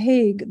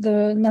Hague,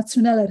 the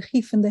Nationale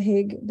Archief in The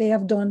Hague, they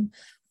have done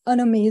an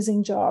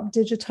amazing job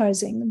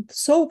digitizing,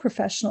 so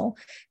professional,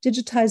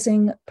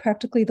 digitizing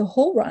practically the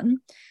whole run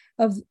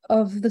of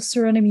the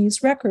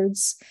Surinamese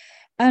records.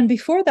 And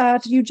before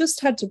that, you just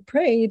had to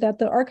pray that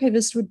the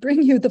archivist would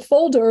bring you the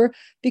folder,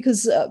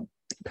 because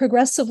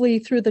progressively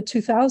through the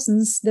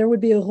 2000s, there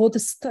would be a rote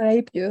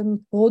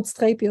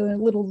streepje,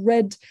 a little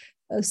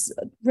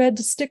red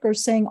sticker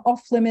saying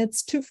off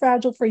limits, too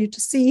fragile for you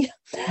to see.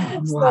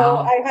 Wow. So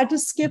I had to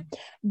skip,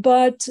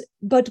 but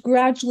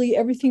gradually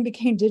everything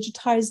became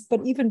digitized.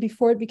 But even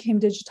before it became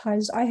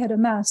digitized, I had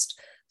amassed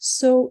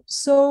so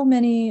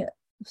many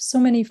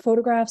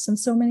photographs and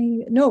so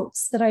many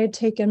notes that I had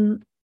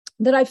taken,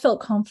 that I felt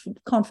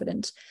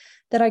confident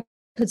that I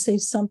could say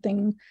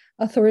something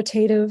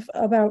authoritative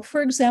about.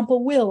 For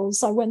example,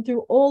 wills. I went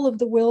through all of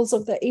the wills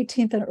of the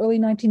 18th and early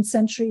 19th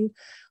century,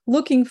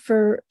 looking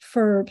for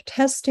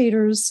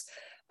testators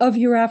of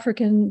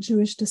Eurafrican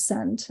Jewish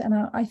descent. And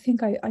I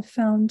think I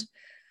found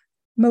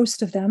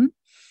most of them.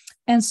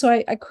 And so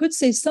I could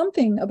say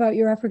something about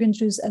Eurafrican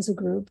Jews as a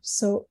group.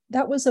 So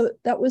that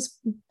was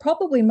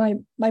probably my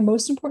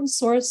most important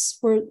source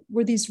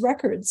were these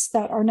records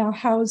that are now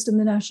housed in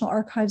the National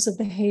Archives of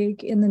The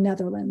Hague in the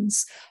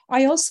Netherlands.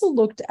 I also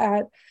looked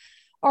at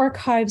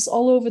archives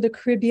all over the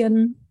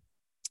Caribbean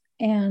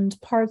and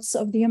parts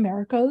of the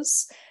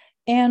Americas.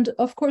 And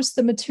of course,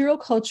 the material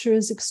culture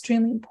is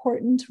extremely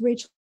important.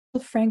 Rachel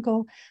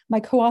Frankel, my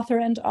co-author,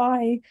 and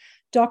I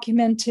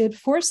documented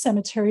 4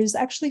 cemeteries,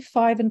 actually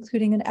 5,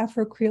 including an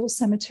Afro-Creole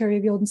cemetery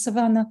of Yildiz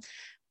Savannah.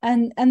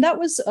 And that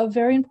was a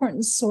very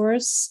important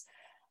source,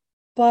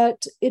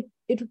 but it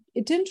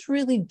didn't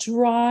really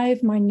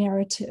drive my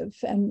narrative.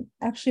 And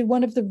actually,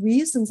 one of the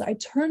reasons I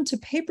turned to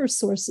paper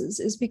sources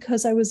is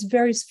because I was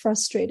very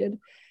frustrated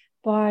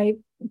by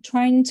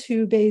trying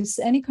to base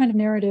any kind of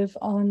narrative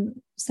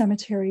on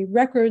cemetery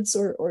records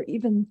or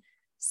even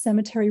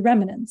cemetery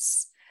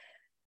remnants.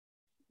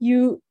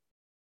 You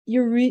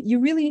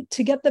really,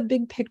 to get the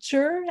big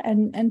picture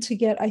and to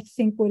get, I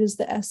think, what is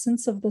the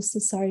essence of the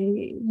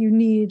society, you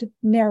need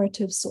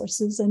narrative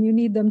sources, and you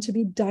need them to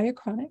be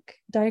diachronic.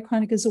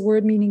 Diachronic is a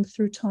word meaning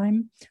through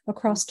time,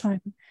 across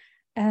time.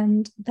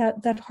 And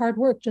that hard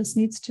work just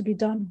needs to be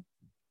done.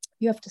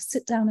 You have to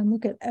sit down and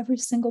look at every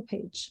single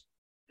page.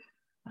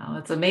 Wow,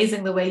 it's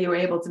amazing the way you were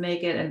able to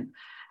make it. And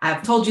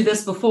I've told you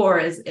this before,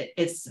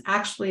 it's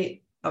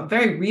actually a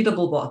very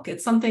readable book.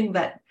 It's something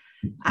that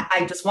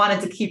I just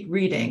wanted to keep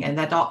reading, and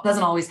that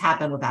doesn't always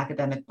happen with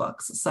academic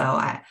books. So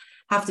I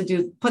have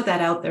to put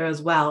that out there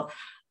as well.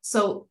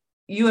 So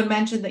you had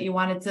mentioned that you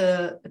wanted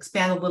to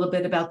expand a little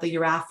bit about the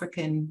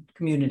Eurafrican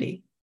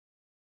community.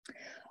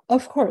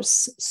 Of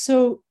course.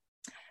 So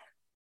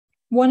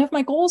one of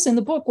my goals in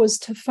the book was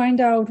to find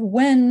out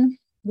when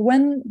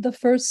the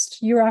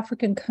first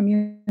Eurafrican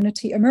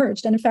community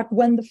emerged, and in fact,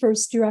 when the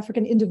first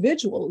Eurafrican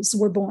individuals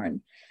were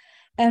born.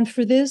 And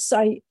for this,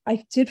 I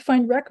did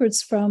find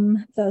records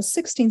from the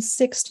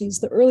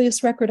 1660s. The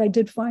earliest record I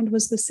did find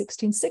was the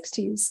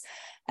 1660s,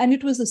 and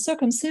it was a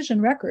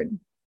circumcision record.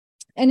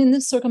 And in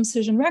this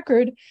circumcision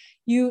record,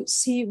 you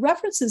see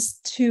references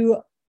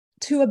to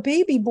a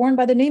baby born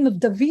by the name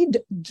of David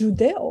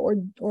Judeo or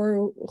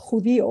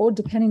Judeo,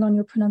 depending on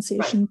your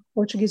pronunciation, right,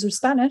 Portuguese or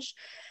Spanish.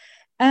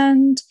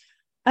 And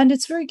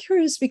it's very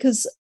curious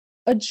because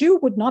a Jew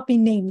would not be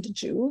named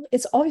Jew.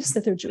 It's obvious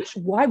that they're Jewish.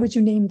 Why would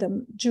you name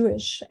them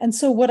Jewish? And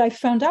so what I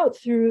found out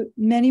through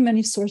many,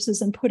 many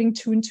sources and putting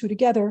 2 and 2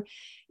 together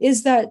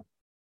is that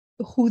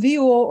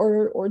Judeo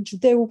or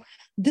Judeo,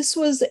 this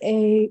was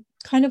a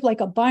kind of like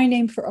a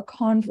byname for a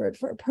convert,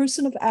 for a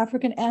person of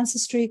African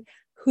ancestry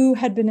who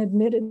had been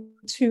admitted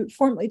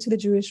formally to the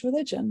Jewish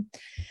religion.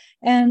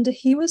 And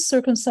he was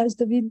circumcised,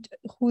 David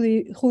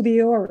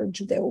Judeo or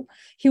Judeo.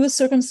 He was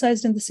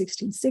circumcised in the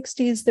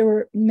 1660s. There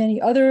were many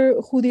other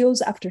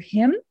Judeos after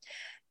him.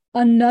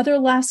 Another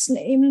last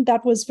name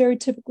that was very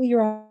typically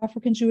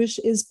Euro-African Jewish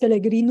is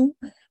Pellegrino,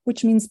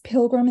 which means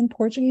pilgrim in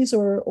Portuguese,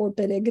 or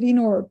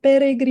Pellegrino or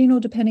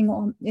Peregrino, depending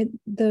on it.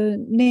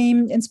 The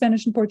name in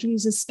Spanish and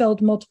Portuguese is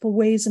spelled multiple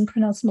ways and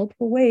pronounced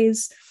multiple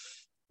ways.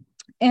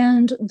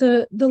 And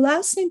the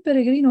last name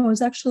Peregrino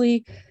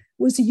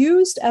was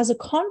used as a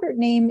convert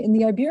name in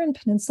the Iberian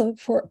Peninsula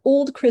for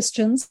old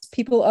Christians,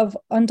 people of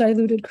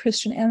undiluted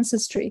Christian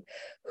ancestry,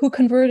 who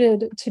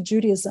converted to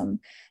Judaism.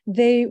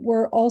 They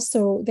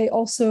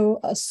also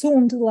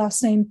assumed the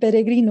last name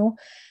Peregrino.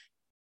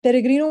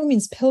 Peregrino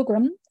means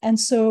pilgrim. And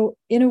so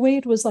in a way,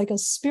 it was like a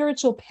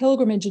spiritual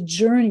pilgrimage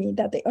journey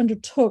that they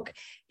undertook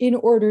in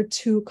order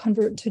to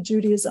convert to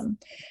Judaism.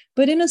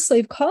 But in a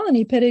slave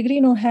colony,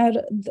 Peregrino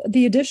had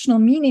the additional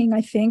meaning,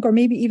 I think, or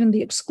maybe even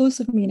the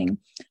exclusive meaning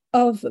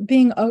of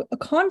being a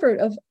convert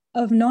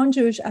of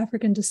non-Jewish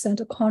African descent,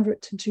 a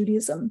convert to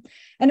Judaism.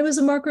 And it was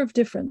a marker of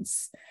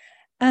difference.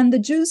 And the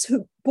Jews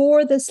who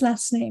bore this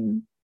last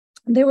name,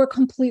 they were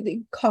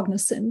completely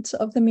cognizant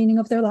of the meaning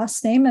of their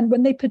last name. And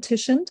when they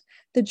petitioned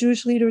the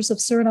Jewish leaders of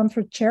Suriname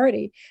for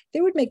charity,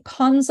 they would make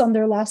puns on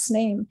their last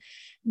name,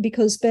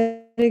 because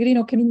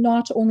Peregrino can mean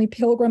not only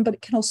pilgrim, but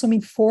it can also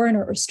mean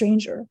foreigner or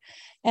stranger.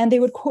 And they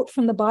would quote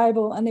from the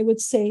Bible, and they would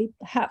say,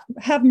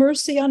 have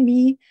mercy on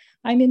me,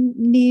 I'm in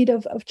need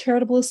of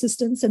charitable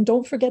assistance. And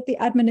don't forget the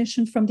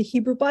admonition from the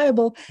Hebrew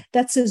Bible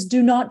that says,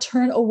 do not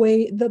turn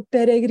away the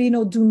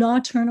peregrino, do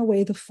not turn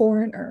away the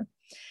foreigner.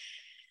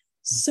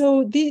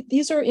 So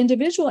these are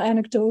individual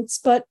anecdotes,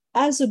 but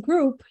as a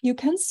group, you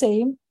can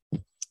say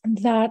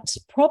that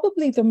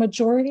probably the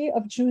majority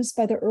of Jews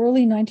by the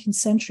early 19th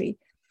century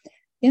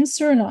in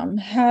Suriname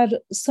had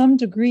some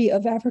degree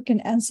of African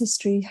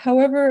ancestry,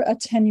 however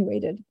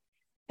attenuated.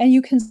 And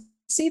you can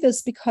see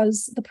this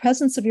because the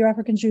presence of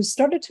Euro-African Jews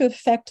started to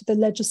affect the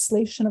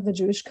legislation of the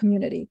Jewish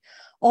community.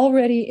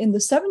 Already in the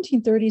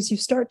 1730s, you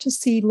start to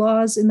see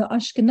laws in the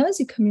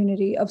Ashkenazi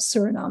community of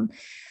Suriname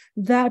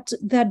that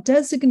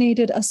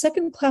designated a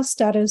second-class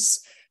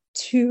status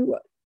to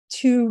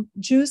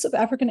Jews of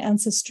African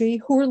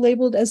ancestry who were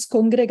labeled as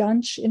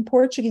congregantes. In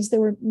Portuguese, they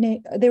were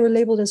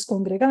labeled as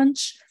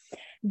congregantes.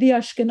 The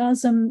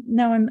Ashkenazim,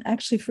 now I'm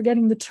actually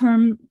forgetting the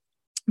term,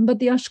 but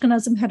the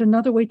Ashkenazim had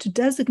another way to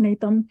designate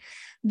them.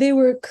 They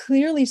were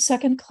clearly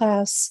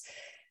second-class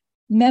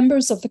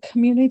members of the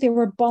community. They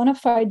were bona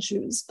fide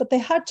Jews, but they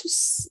had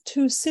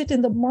to sit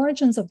in the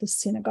margins of the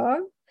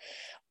synagogue.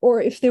 Or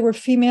if they were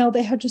female,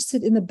 they had to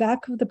sit in the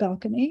back of the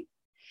balcony.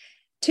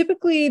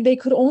 Typically, they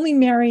could only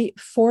marry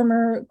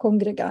former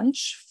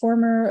congregantes,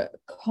 former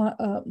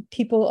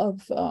people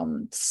of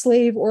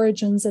slave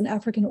origins and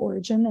African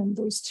origin. And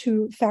those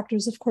two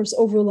factors, of course,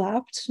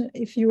 overlapped.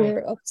 If you were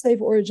of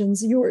slave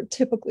origins, you were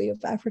typically of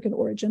African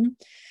origin.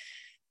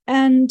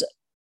 And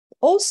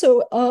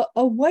also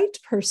a white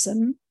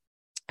person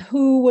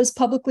who was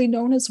publicly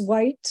known as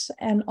white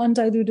and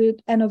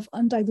undiluted and of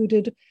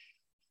undiluted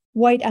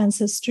white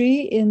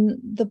ancestry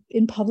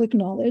in public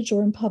knowledge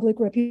or in public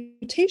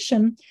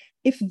reputation,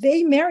 if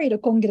they married a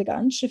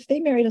congregant, if they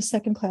married a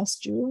second-class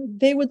Jew,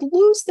 they would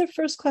lose their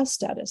first-class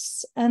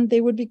status and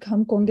they would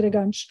become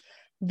congregants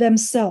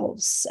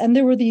themselves. And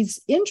there were these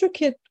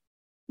intricate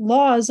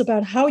laws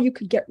about how you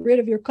could get rid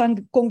of your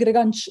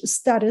congregant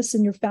status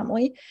in your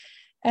family.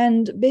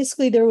 And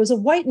basically there was a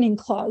whitening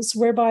clause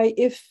whereby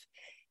if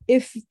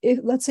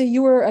let's say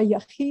you were a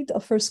yachid, a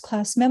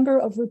first-class member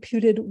of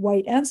reputed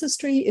white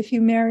ancestry, if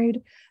you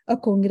married a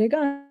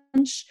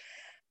congregant,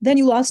 then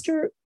you lost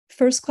your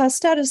first-class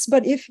status.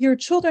 But if your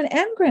children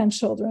and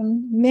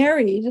grandchildren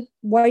married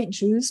white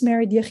Jews,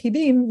 married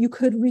yachidim, you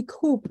could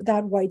recoup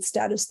that white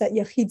status, that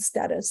yachid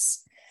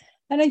status.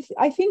 And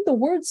I think the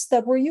words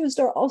that were used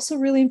are also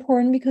really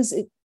important because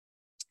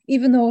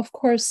even though, of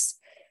course,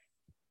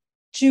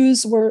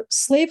 Jews were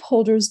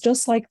slaveholders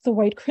just like the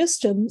white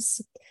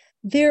Christians,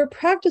 their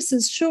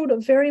practices showed a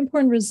very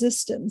important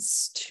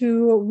resistance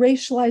to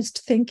racialized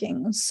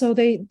thinking. So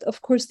they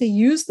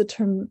used the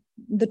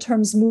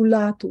terms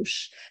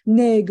mulatus,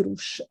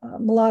 negros,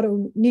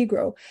 mulatto,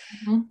 negro.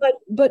 Mm-hmm.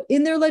 But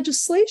in their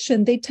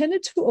legislation, they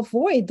tended to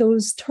avoid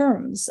those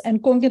terms.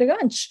 And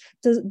congregante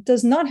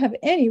does not have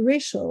any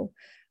racial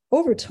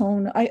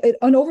overtone.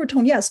 An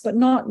overtone, yes, but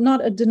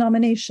not a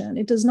denomination.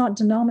 It does not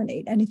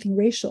denominate anything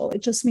racial.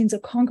 It just means a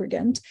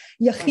congregant.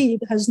 Yachid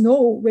has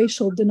no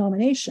racial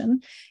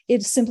denomination.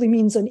 It simply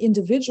means an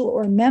individual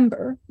or a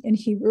member in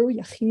Hebrew,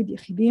 yachid,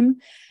 yachidim.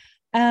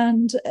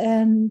 And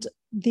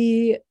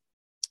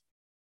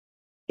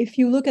if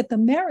you look at the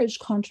marriage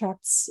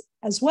contracts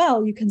as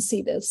well, you can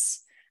see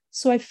this.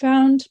 So I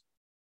found,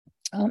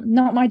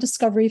 not my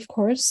discovery, of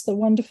course, the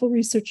wonderful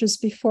researchers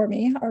before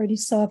me already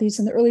saw these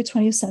in the early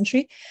 20th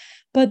century,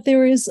 but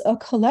there is a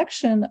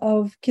collection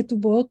of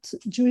ketubot,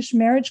 Jewish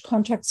marriage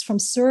contracts from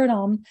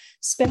Suriname,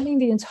 spanning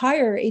the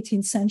entire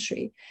 18th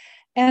century.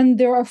 And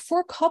there are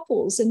 4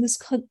 couples in this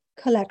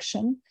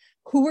collection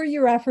who were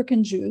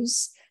Euro-African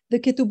Jews. The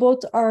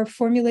ketubot are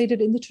formulated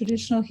in the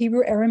traditional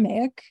Hebrew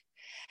Aramaic,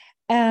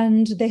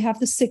 and they have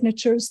the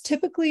signatures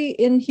typically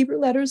in Hebrew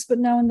letters, but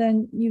now and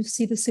then you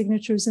see the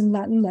signatures in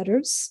Latin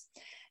letters.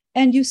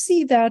 And you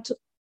see that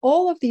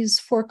all of these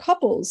 4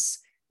 couples,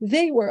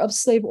 they were of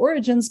slave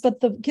origins,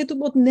 but the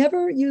ketubot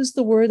never used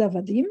the word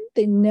avadim.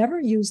 They never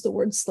used the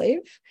word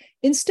slave.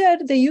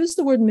 Instead, they used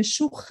the word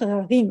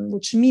meshuchrarim,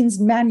 which means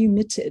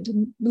manumitted,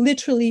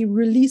 literally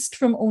released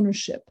from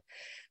ownership.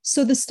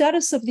 So the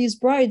status of these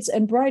brides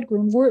and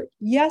bridegroom were,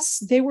 yes,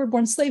 they were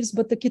born slaves,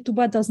 but the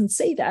ketubah doesn't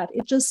say that.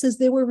 It just says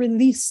they were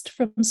released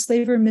from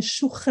slavery,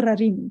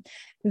 meshuchrarim.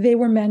 They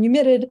were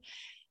manumitted,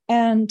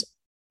 and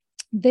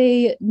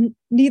they,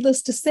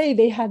 needless to say,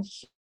 they had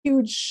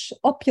huge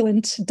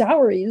opulent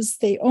dowries.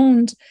 They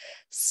owned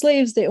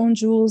slaves, they owned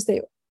jewels,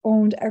 they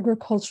owned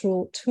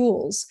agricultural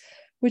tools,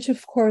 which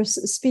of course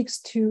speaks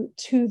to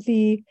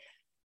the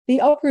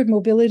upward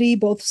mobility,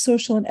 both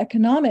social and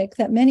economic,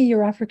 that many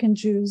Euro-African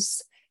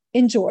Jews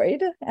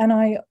enjoyed. And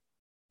I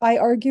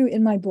argue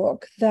in my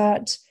book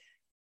that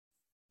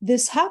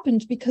this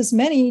happened because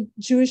many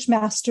Jewish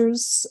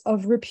masters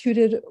of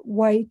reputed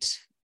white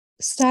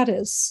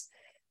status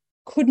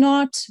could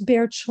not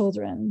bear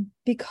children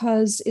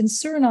because in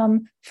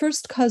Suriname,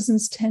 first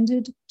cousins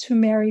tended to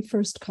marry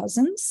first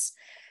cousins.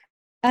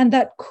 And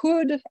that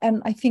could,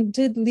 and I think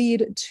did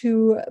lead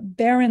to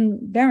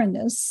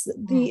barrenness,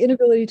 the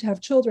inability to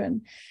have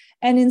children.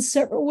 And in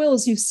several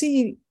wills, you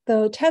see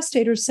the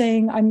testator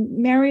saying,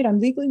 I'm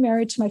legally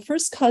married to my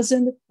first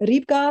cousin,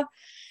 Ribka,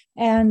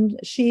 and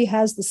she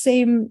has the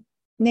same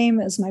name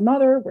as my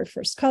mother. We're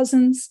first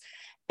cousins,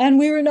 and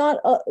we were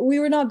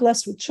not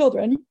blessed with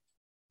children.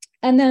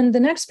 And then the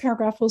next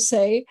paragraph will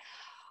say,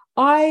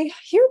 I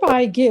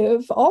hereby give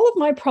all of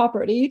my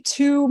property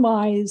to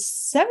my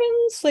 7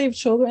 slave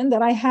children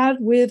that I had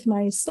with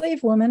my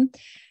slave woman.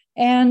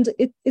 And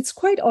it's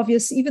quite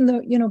obvious, even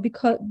though,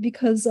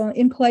 because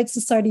in polite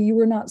society, you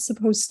were not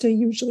supposed to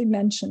usually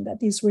mention that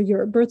these were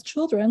your birth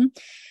children,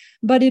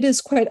 but it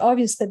is quite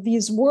obvious that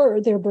these were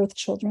their birth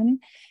children.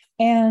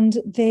 And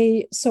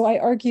so I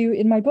argue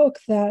in my book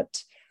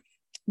that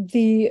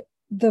the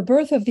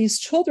birth of these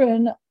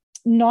children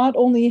not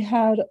only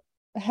had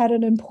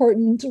an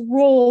important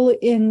role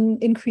in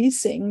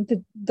increasing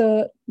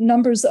the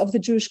numbers of the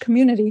Jewish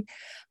community,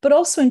 but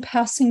also in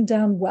passing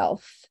down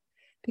wealth.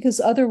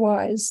 Because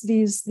otherwise,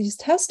 these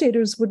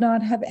testators would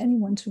not have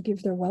anyone to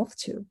give their wealth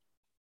to.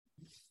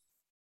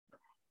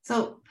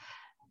 So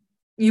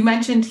you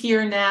mentioned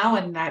here now,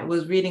 and I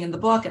was reading in the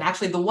book, and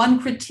actually the one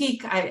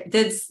critique I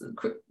did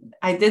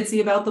see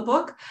about the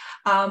book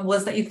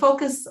was that you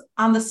focus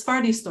on the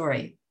Sephardi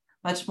story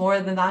much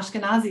more than the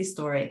Ashkenazi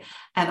story.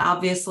 And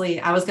obviously,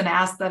 I was going to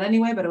ask that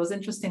anyway, but it was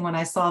interesting when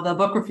I saw the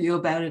book review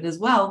about it as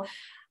well.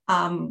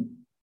 Can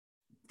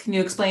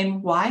you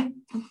explain why?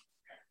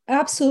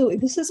 Absolutely.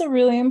 This is a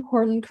really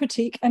important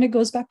critique, and it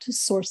goes back to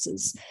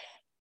sources.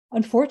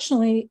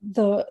 Unfortunately,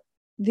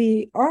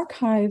 the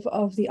archive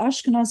of the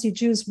Ashkenazi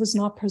Jews was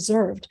not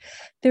preserved.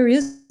 There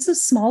is a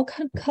small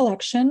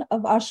collection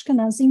of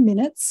Ashkenazi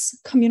minutes,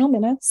 communal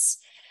minutes.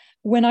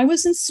 When I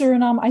was in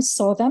Suriname, I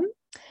saw them.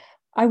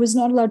 I was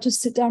not allowed to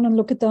sit down and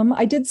look at them.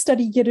 I did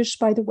study Yiddish,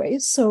 by the way,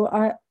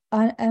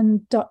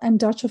 and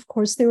Dutch, of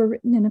course. They were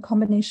written in a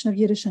combination of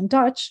Yiddish and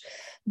Dutch,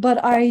 but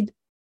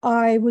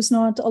I was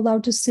not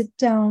allowed to sit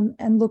down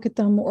and look at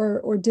them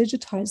or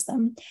digitize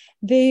them.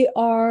 They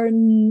are,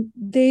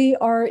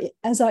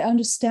 as I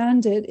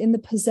understand it, in the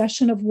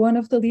possession of one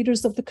of the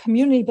leaders of the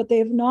community, but they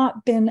have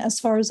not been,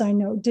 as far as I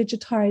know,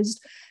 digitized.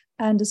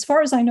 And as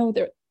far as I know,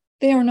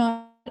 they are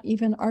not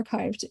even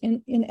archived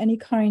in any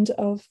kind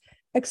of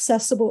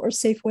accessible or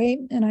safe way.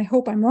 And I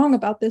hope I'm wrong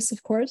about this,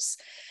 of course.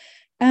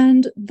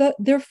 And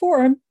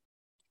therefore,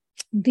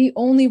 the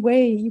only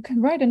way you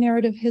can write a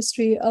narrative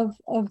history of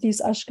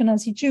these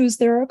Ashkenazi Jews,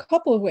 there are a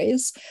couple of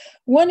ways.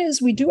 One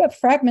is we do have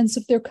fragments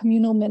of their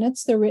communal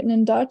minutes. They're written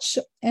in Dutch,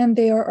 and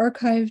they are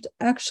archived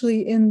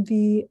actually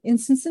in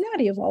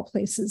Cincinnati, of all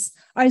places.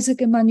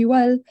 Isaac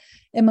Emmanuel,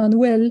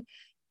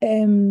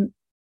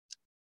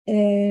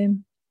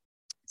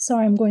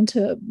 sorry, I'm going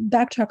to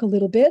backtrack a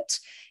little bit.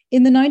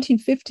 In the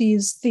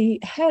 1950s, the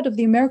head of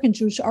the American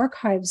Jewish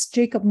Archives,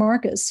 Jacob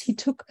Marcus, he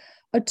took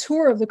a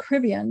tour of the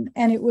Caribbean,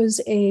 and it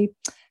was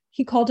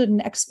he called it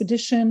an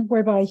expedition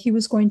whereby he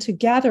was going to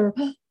gather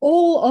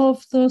all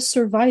of the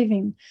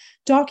surviving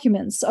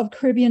documents of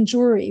Caribbean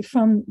Jewry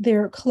from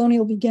their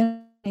colonial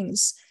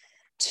beginnings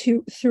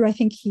through, I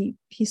think he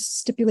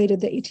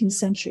stipulated the 18th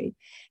century.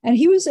 And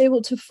he was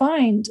able to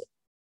find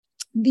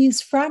these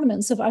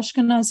fragments of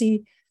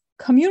Ashkenazi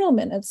communal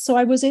minutes. So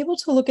I was able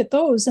to look at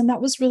those, and that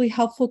was really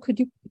helpful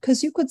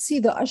because you could see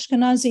the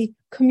Ashkenazi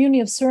community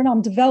of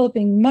Suriname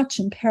developing much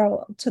in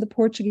parallel to the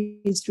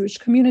Portuguese Jewish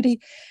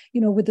community,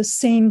 with the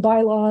same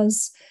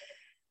bylaws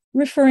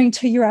referring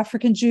to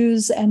Euro-African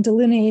Jews and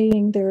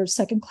delineating their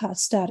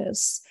second-class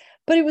status.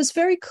 But it was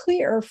very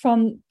clear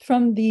from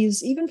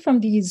these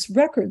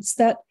records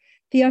that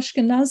the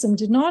Ashkenazim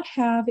did not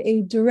have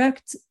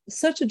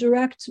such a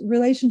direct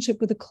relationship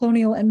with the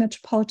colonial and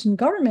metropolitan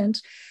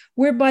government,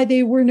 whereby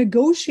they were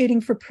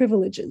negotiating for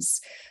privileges.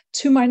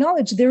 To my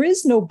knowledge, there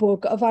is no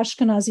book of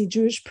Ashkenazi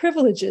Jewish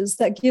privileges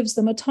that gives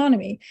them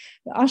autonomy.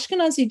 The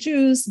Ashkenazi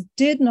Jews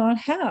did not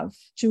have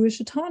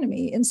Jewish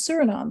autonomy in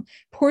Suriname.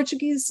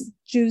 Portuguese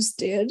Jews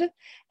did,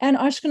 and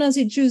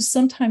Ashkenazi Jews,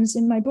 sometimes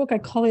in my book, I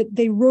call it,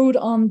 they rode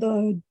on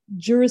the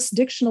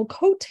jurisdictional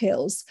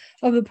coattails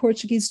of the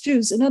Portuguese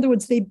Jews. In other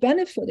words, they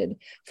benefited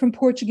from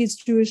Portuguese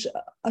Jewish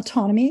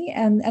autonomy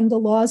and the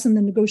laws and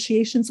the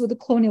negotiations with the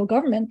colonial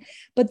government,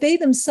 but they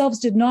themselves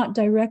did not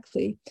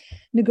directly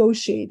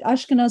negotiate.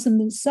 Ashkenazim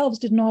themselves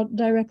did not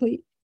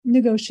directly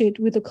negotiate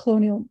with the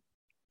colonial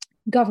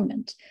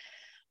government.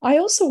 I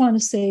also want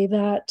to say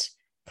that,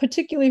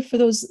 particularly for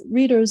those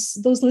readers,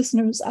 those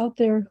listeners out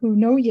there who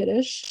know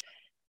Yiddish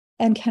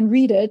and can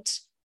read it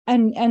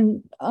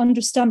and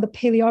understand the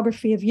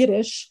paleography of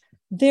Yiddish,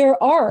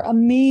 there are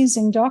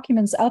amazing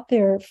documents out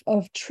there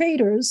of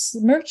traders,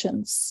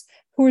 merchants,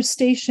 who were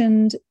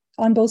stationed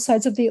on both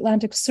sides of the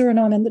Atlantic,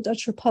 Suriname and the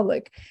Dutch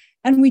Republic.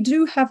 And we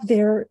do have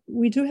their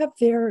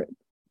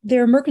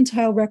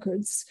mercantile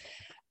records.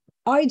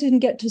 I didn't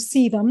get to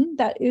see them,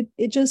 that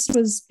it just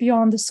was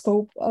beyond the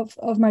scope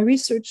of my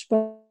research,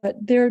 but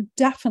there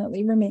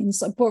definitely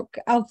remains a book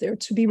out there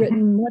to be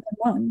written, more than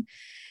one,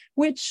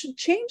 which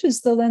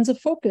changes the lens of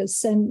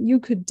focus. And you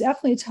could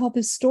definitely tell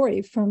this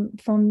story from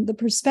the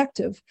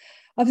perspective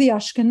of the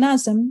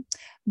Ashkenazim,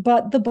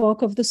 but the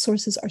bulk of the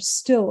sources are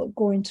still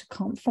going to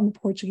come from the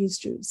Portuguese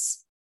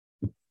Jews.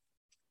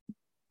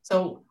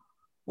 So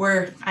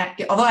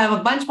although I have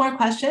a bunch more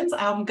questions,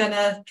 I'm going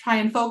to try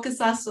and focus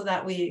us so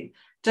that we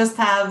just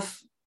have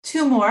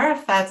two more,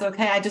 if that's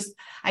okay.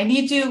 I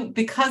need you,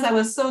 because I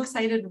was so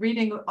excited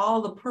reading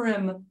all the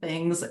Purim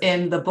things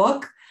in the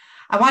book.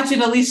 I want you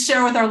to at least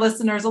share with our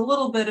listeners a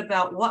little bit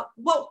about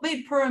what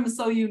made Purim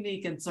so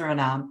unique in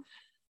Suriname.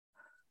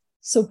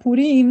 So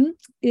Purim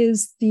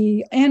is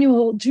the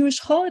annual Jewish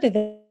holiday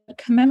that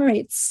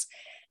commemorates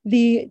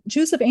the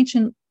Jews of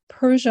ancient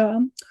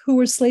Persia who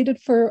were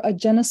slated for a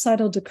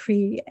genocidal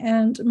decree,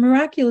 and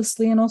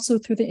miraculously, and also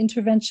through the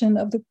intervention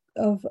of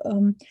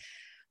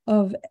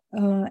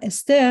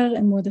Esther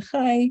and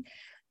Mordechai,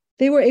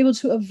 they were able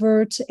to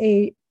avert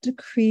a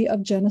decree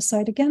of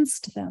genocide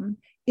against them.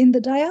 In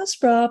the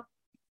diaspora,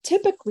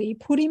 typically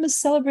Purim is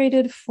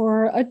celebrated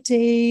for a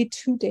day,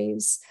 2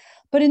 days,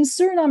 but in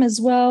Suriname as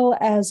well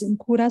as in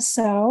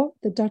Curaçao,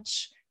 the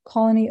Dutch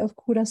colony of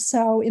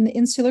Curaçao in the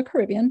insular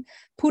Caribbean,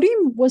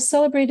 Purim was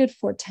celebrated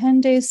for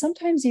 10 days,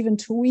 sometimes even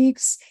 2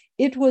 weeks.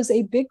 It was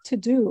a big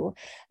to-do.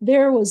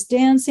 There was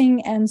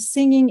dancing and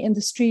singing in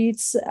the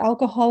streets,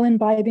 alcohol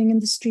imbibing in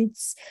the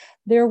streets.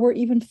 There were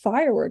even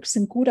fireworks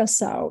in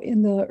Curaçao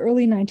in the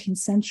early 19th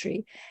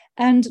century.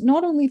 And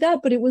not only that,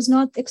 but it was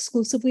not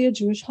exclusively a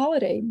Jewish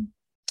holiday.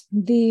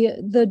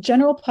 The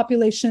general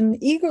population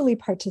eagerly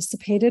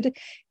participated,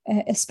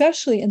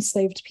 especially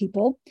enslaved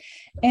people.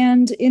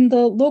 And in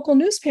the local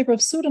newspaper of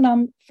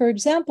Suriname, for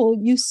example,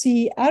 you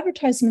see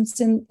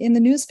advertisements in the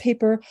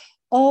newspaper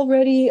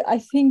already, I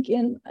think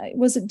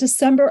was it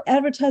December,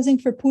 advertising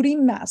for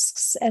Purim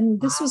masks.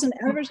 And this was an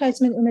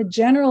advertisement in a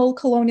general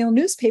colonial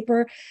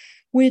newspaper,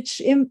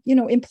 which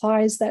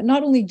implies that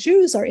not only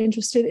Jews are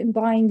interested in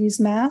buying these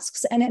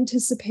masks and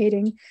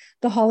anticipating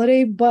the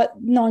holiday, but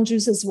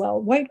non-Jews as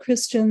well, white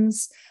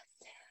Christians,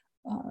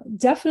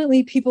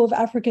 definitely people of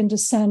African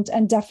descent,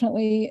 and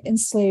definitely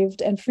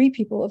enslaved and free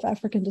people of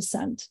African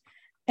descent.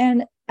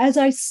 And as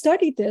I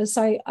studied this,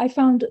 I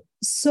found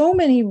so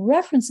many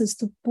references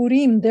to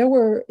Purim. There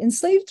were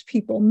enslaved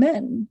people,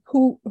 men,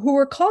 who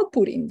were called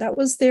Purim. That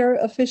was their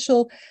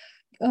official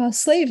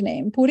slave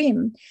name,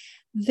 Purim.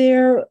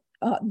 There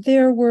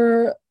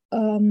were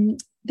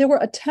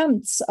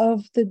attempts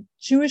of the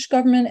Jewish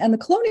government and the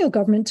colonial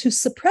government to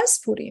suppress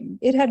Purim.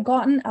 It had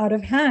gotten out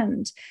of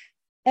hand.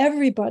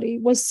 Everybody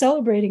was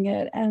celebrating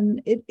it,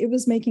 and it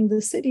was making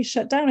the city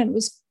shut down, and it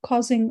was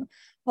causing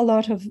a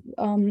lot of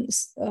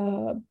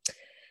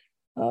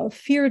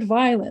feared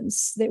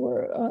violence. They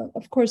were,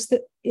 of course,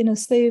 in a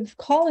slave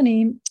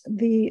colony,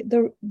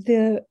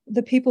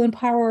 the people in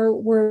power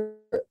were,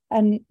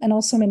 and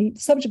also many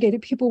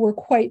subjugated people were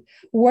quite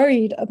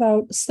worried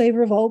about slave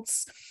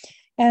revolts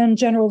and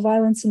general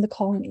violence in the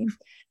colony.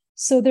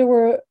 So there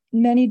were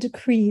many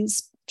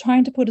decrees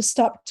trying to put a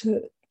stop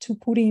to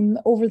Purim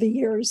over the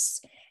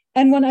years.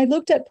 And when I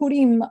looked at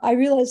Purim, I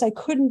realized I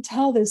couldn't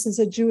tell this as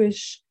a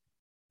Jewish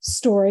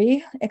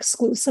story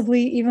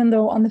exclusively, even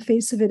though on the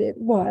face of it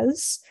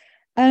was.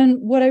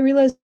 And what I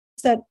realized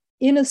is that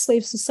in a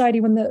slave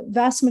society, when the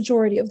vast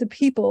majority of the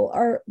people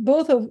are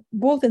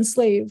both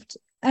enslaved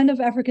and of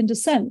African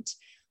descent,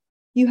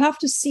 you have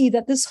to see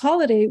that this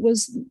holiday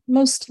was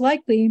most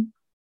likely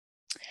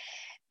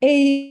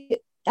a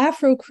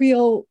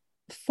Afro-Creole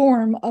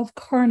form of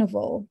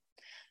carnival.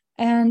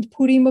 And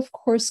Purim, of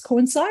course,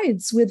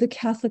 coincides with the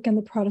Catholic and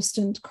the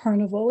Protestant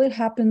carnival. It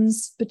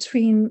happens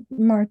between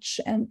March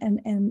and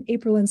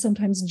April, and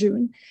sometimes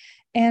June.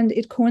 And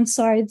it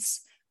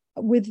coincides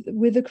with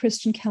the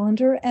Christian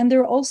calendar. And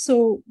there are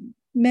also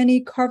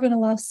many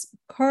Carnivalesque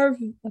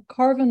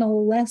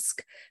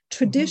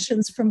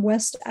traditions from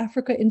West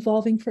Africa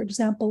involving, for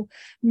example,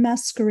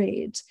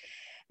 masquerade.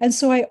 And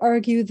so I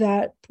argue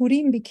that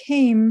Purim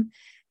became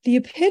the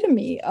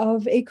epitome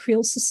of a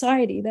Creole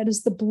society, that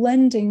is the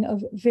blending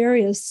of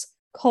various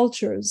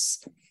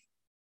cultures,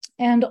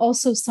 and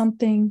also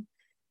something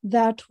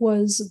that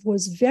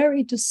was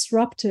very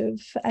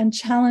disruptive and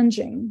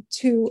challenging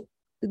to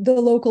the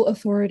local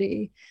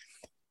authority.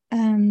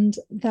 And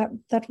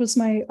that was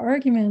my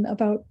argument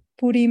about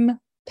Purim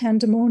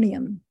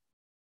pandemonium.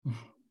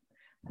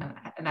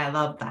 And I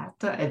love that.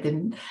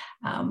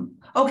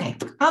 Okay,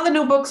 on the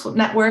New Books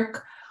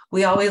Network,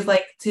 we always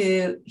like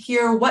to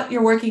hear what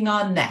you're working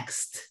on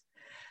next.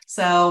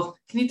 So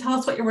can you tell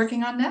us what you're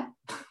working on now?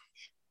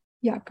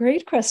 Yeah,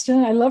 great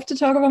question. I love to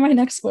talk about my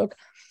next book.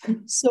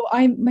 So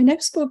my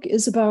next book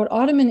is about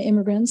Ottoman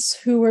immigrants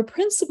who were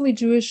principally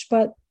Jewish,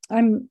 but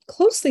I'm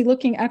closely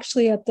looking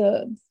actually at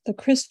the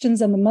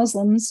Christians and the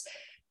Muslims,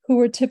 who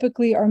were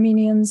typically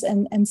Armenians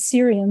and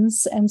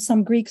Syrians, and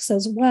some Greeks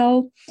as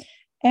well.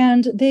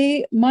 And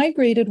they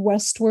migrated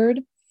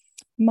westward.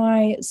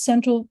 My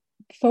central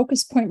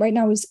focus point right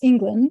now is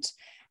England.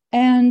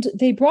 And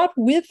they brought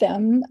with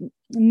them,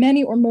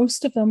 many or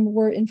most of them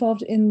were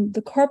involved in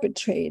the carpet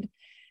trade.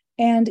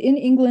 And in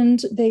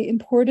England, they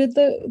imported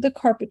the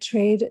carpet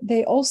trade.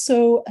 They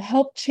also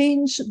helped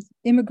change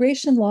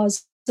immigration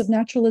laws of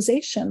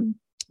naturalization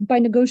by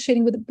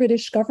negotiating with the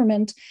British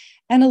government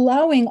and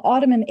allowing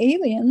Ottoman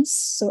aliens,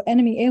 so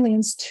enemy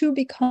aliens, to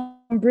become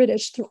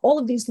British through all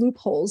of these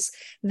loopholes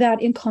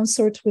that, in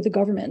consort with the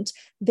government,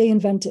 they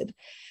invented.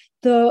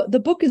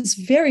 The book is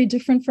very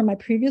different from my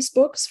previous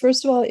books.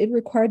 First of all, it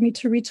required me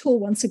to retool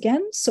once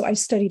again. So I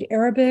studied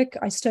Arabic.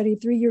 I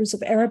studied 3 years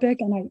of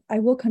Arabic, and I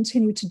will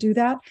continue to do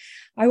that.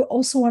 I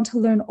also want to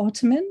learn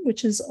Ottoman,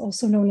 which is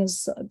also known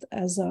as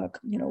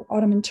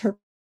Ottoman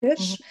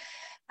Turkish.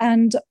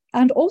 Mm-hmm.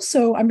 And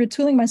also I'm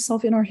retooling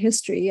myself in art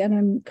history, and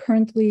I'm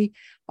currently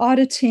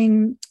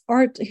auditing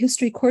art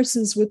history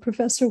courses with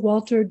Professor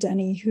Walter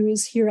Denny, who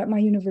is here at my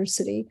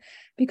university,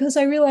 because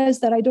I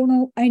realized that I don't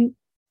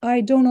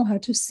know how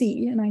to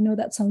see. And I know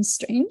that sounds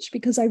strange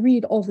because I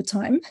read all the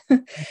time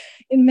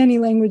in many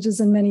languages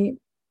and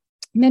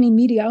many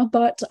media,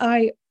 but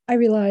I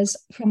realized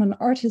from an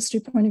art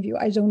history point of view,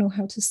 I don't know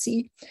how to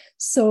see.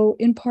 So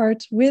in part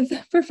with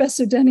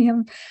Professor Denny,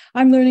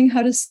 I'm learning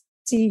how to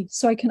see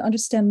so I can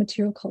understand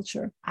material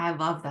culture. I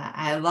love that.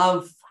 I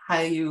love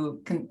how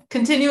you can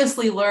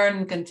continuously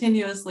learn,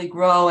 continuously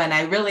grow. And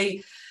I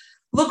really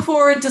look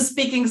forward to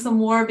speaking some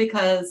more,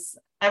 because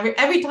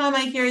every time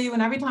I hear you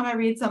and every time I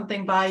read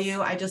something by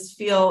you, I just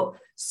feel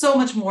so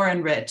much more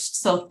enriched.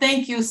 So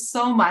thank you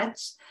so much.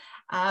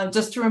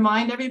 Just to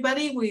remind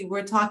everybody, we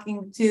were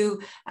talking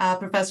to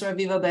Professor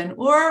Aviva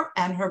Ben-Ur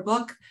and her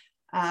book,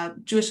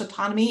 Jewish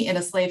Autonomy in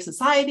a Slave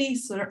Society,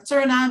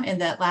 Suriname in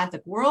the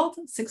Atlantic World,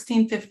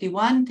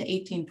 1651 to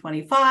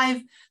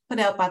 1825, put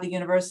out by the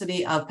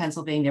University of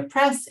Pennsylvania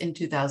Press in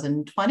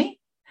 2020.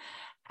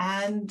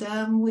 And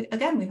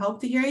we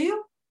hope to hear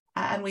you.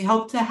 And we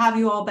hope to have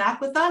you all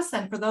back with us.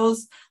 And for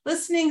those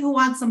listening who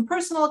want some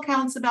personal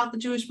accounts about the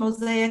Jewish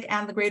mosaic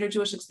and the greater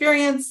Jewish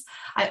experience,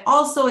 I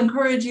also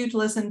encourage you to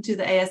listen to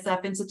the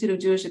ASF Institute of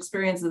Jewish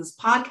Experiences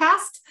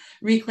podcast,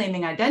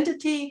 Reclaiming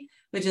Identity,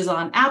 which is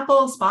on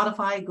Apple,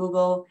 Spotify,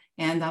 Google,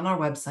 and on our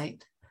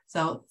website.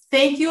 So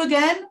thank you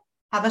again.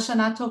 Have a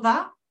Shana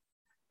Tova.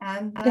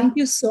 And thank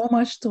you so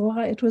much,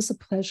 Dora. It was a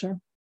pleasure.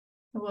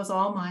 It was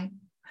all mine.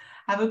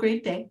 Have a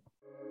great day.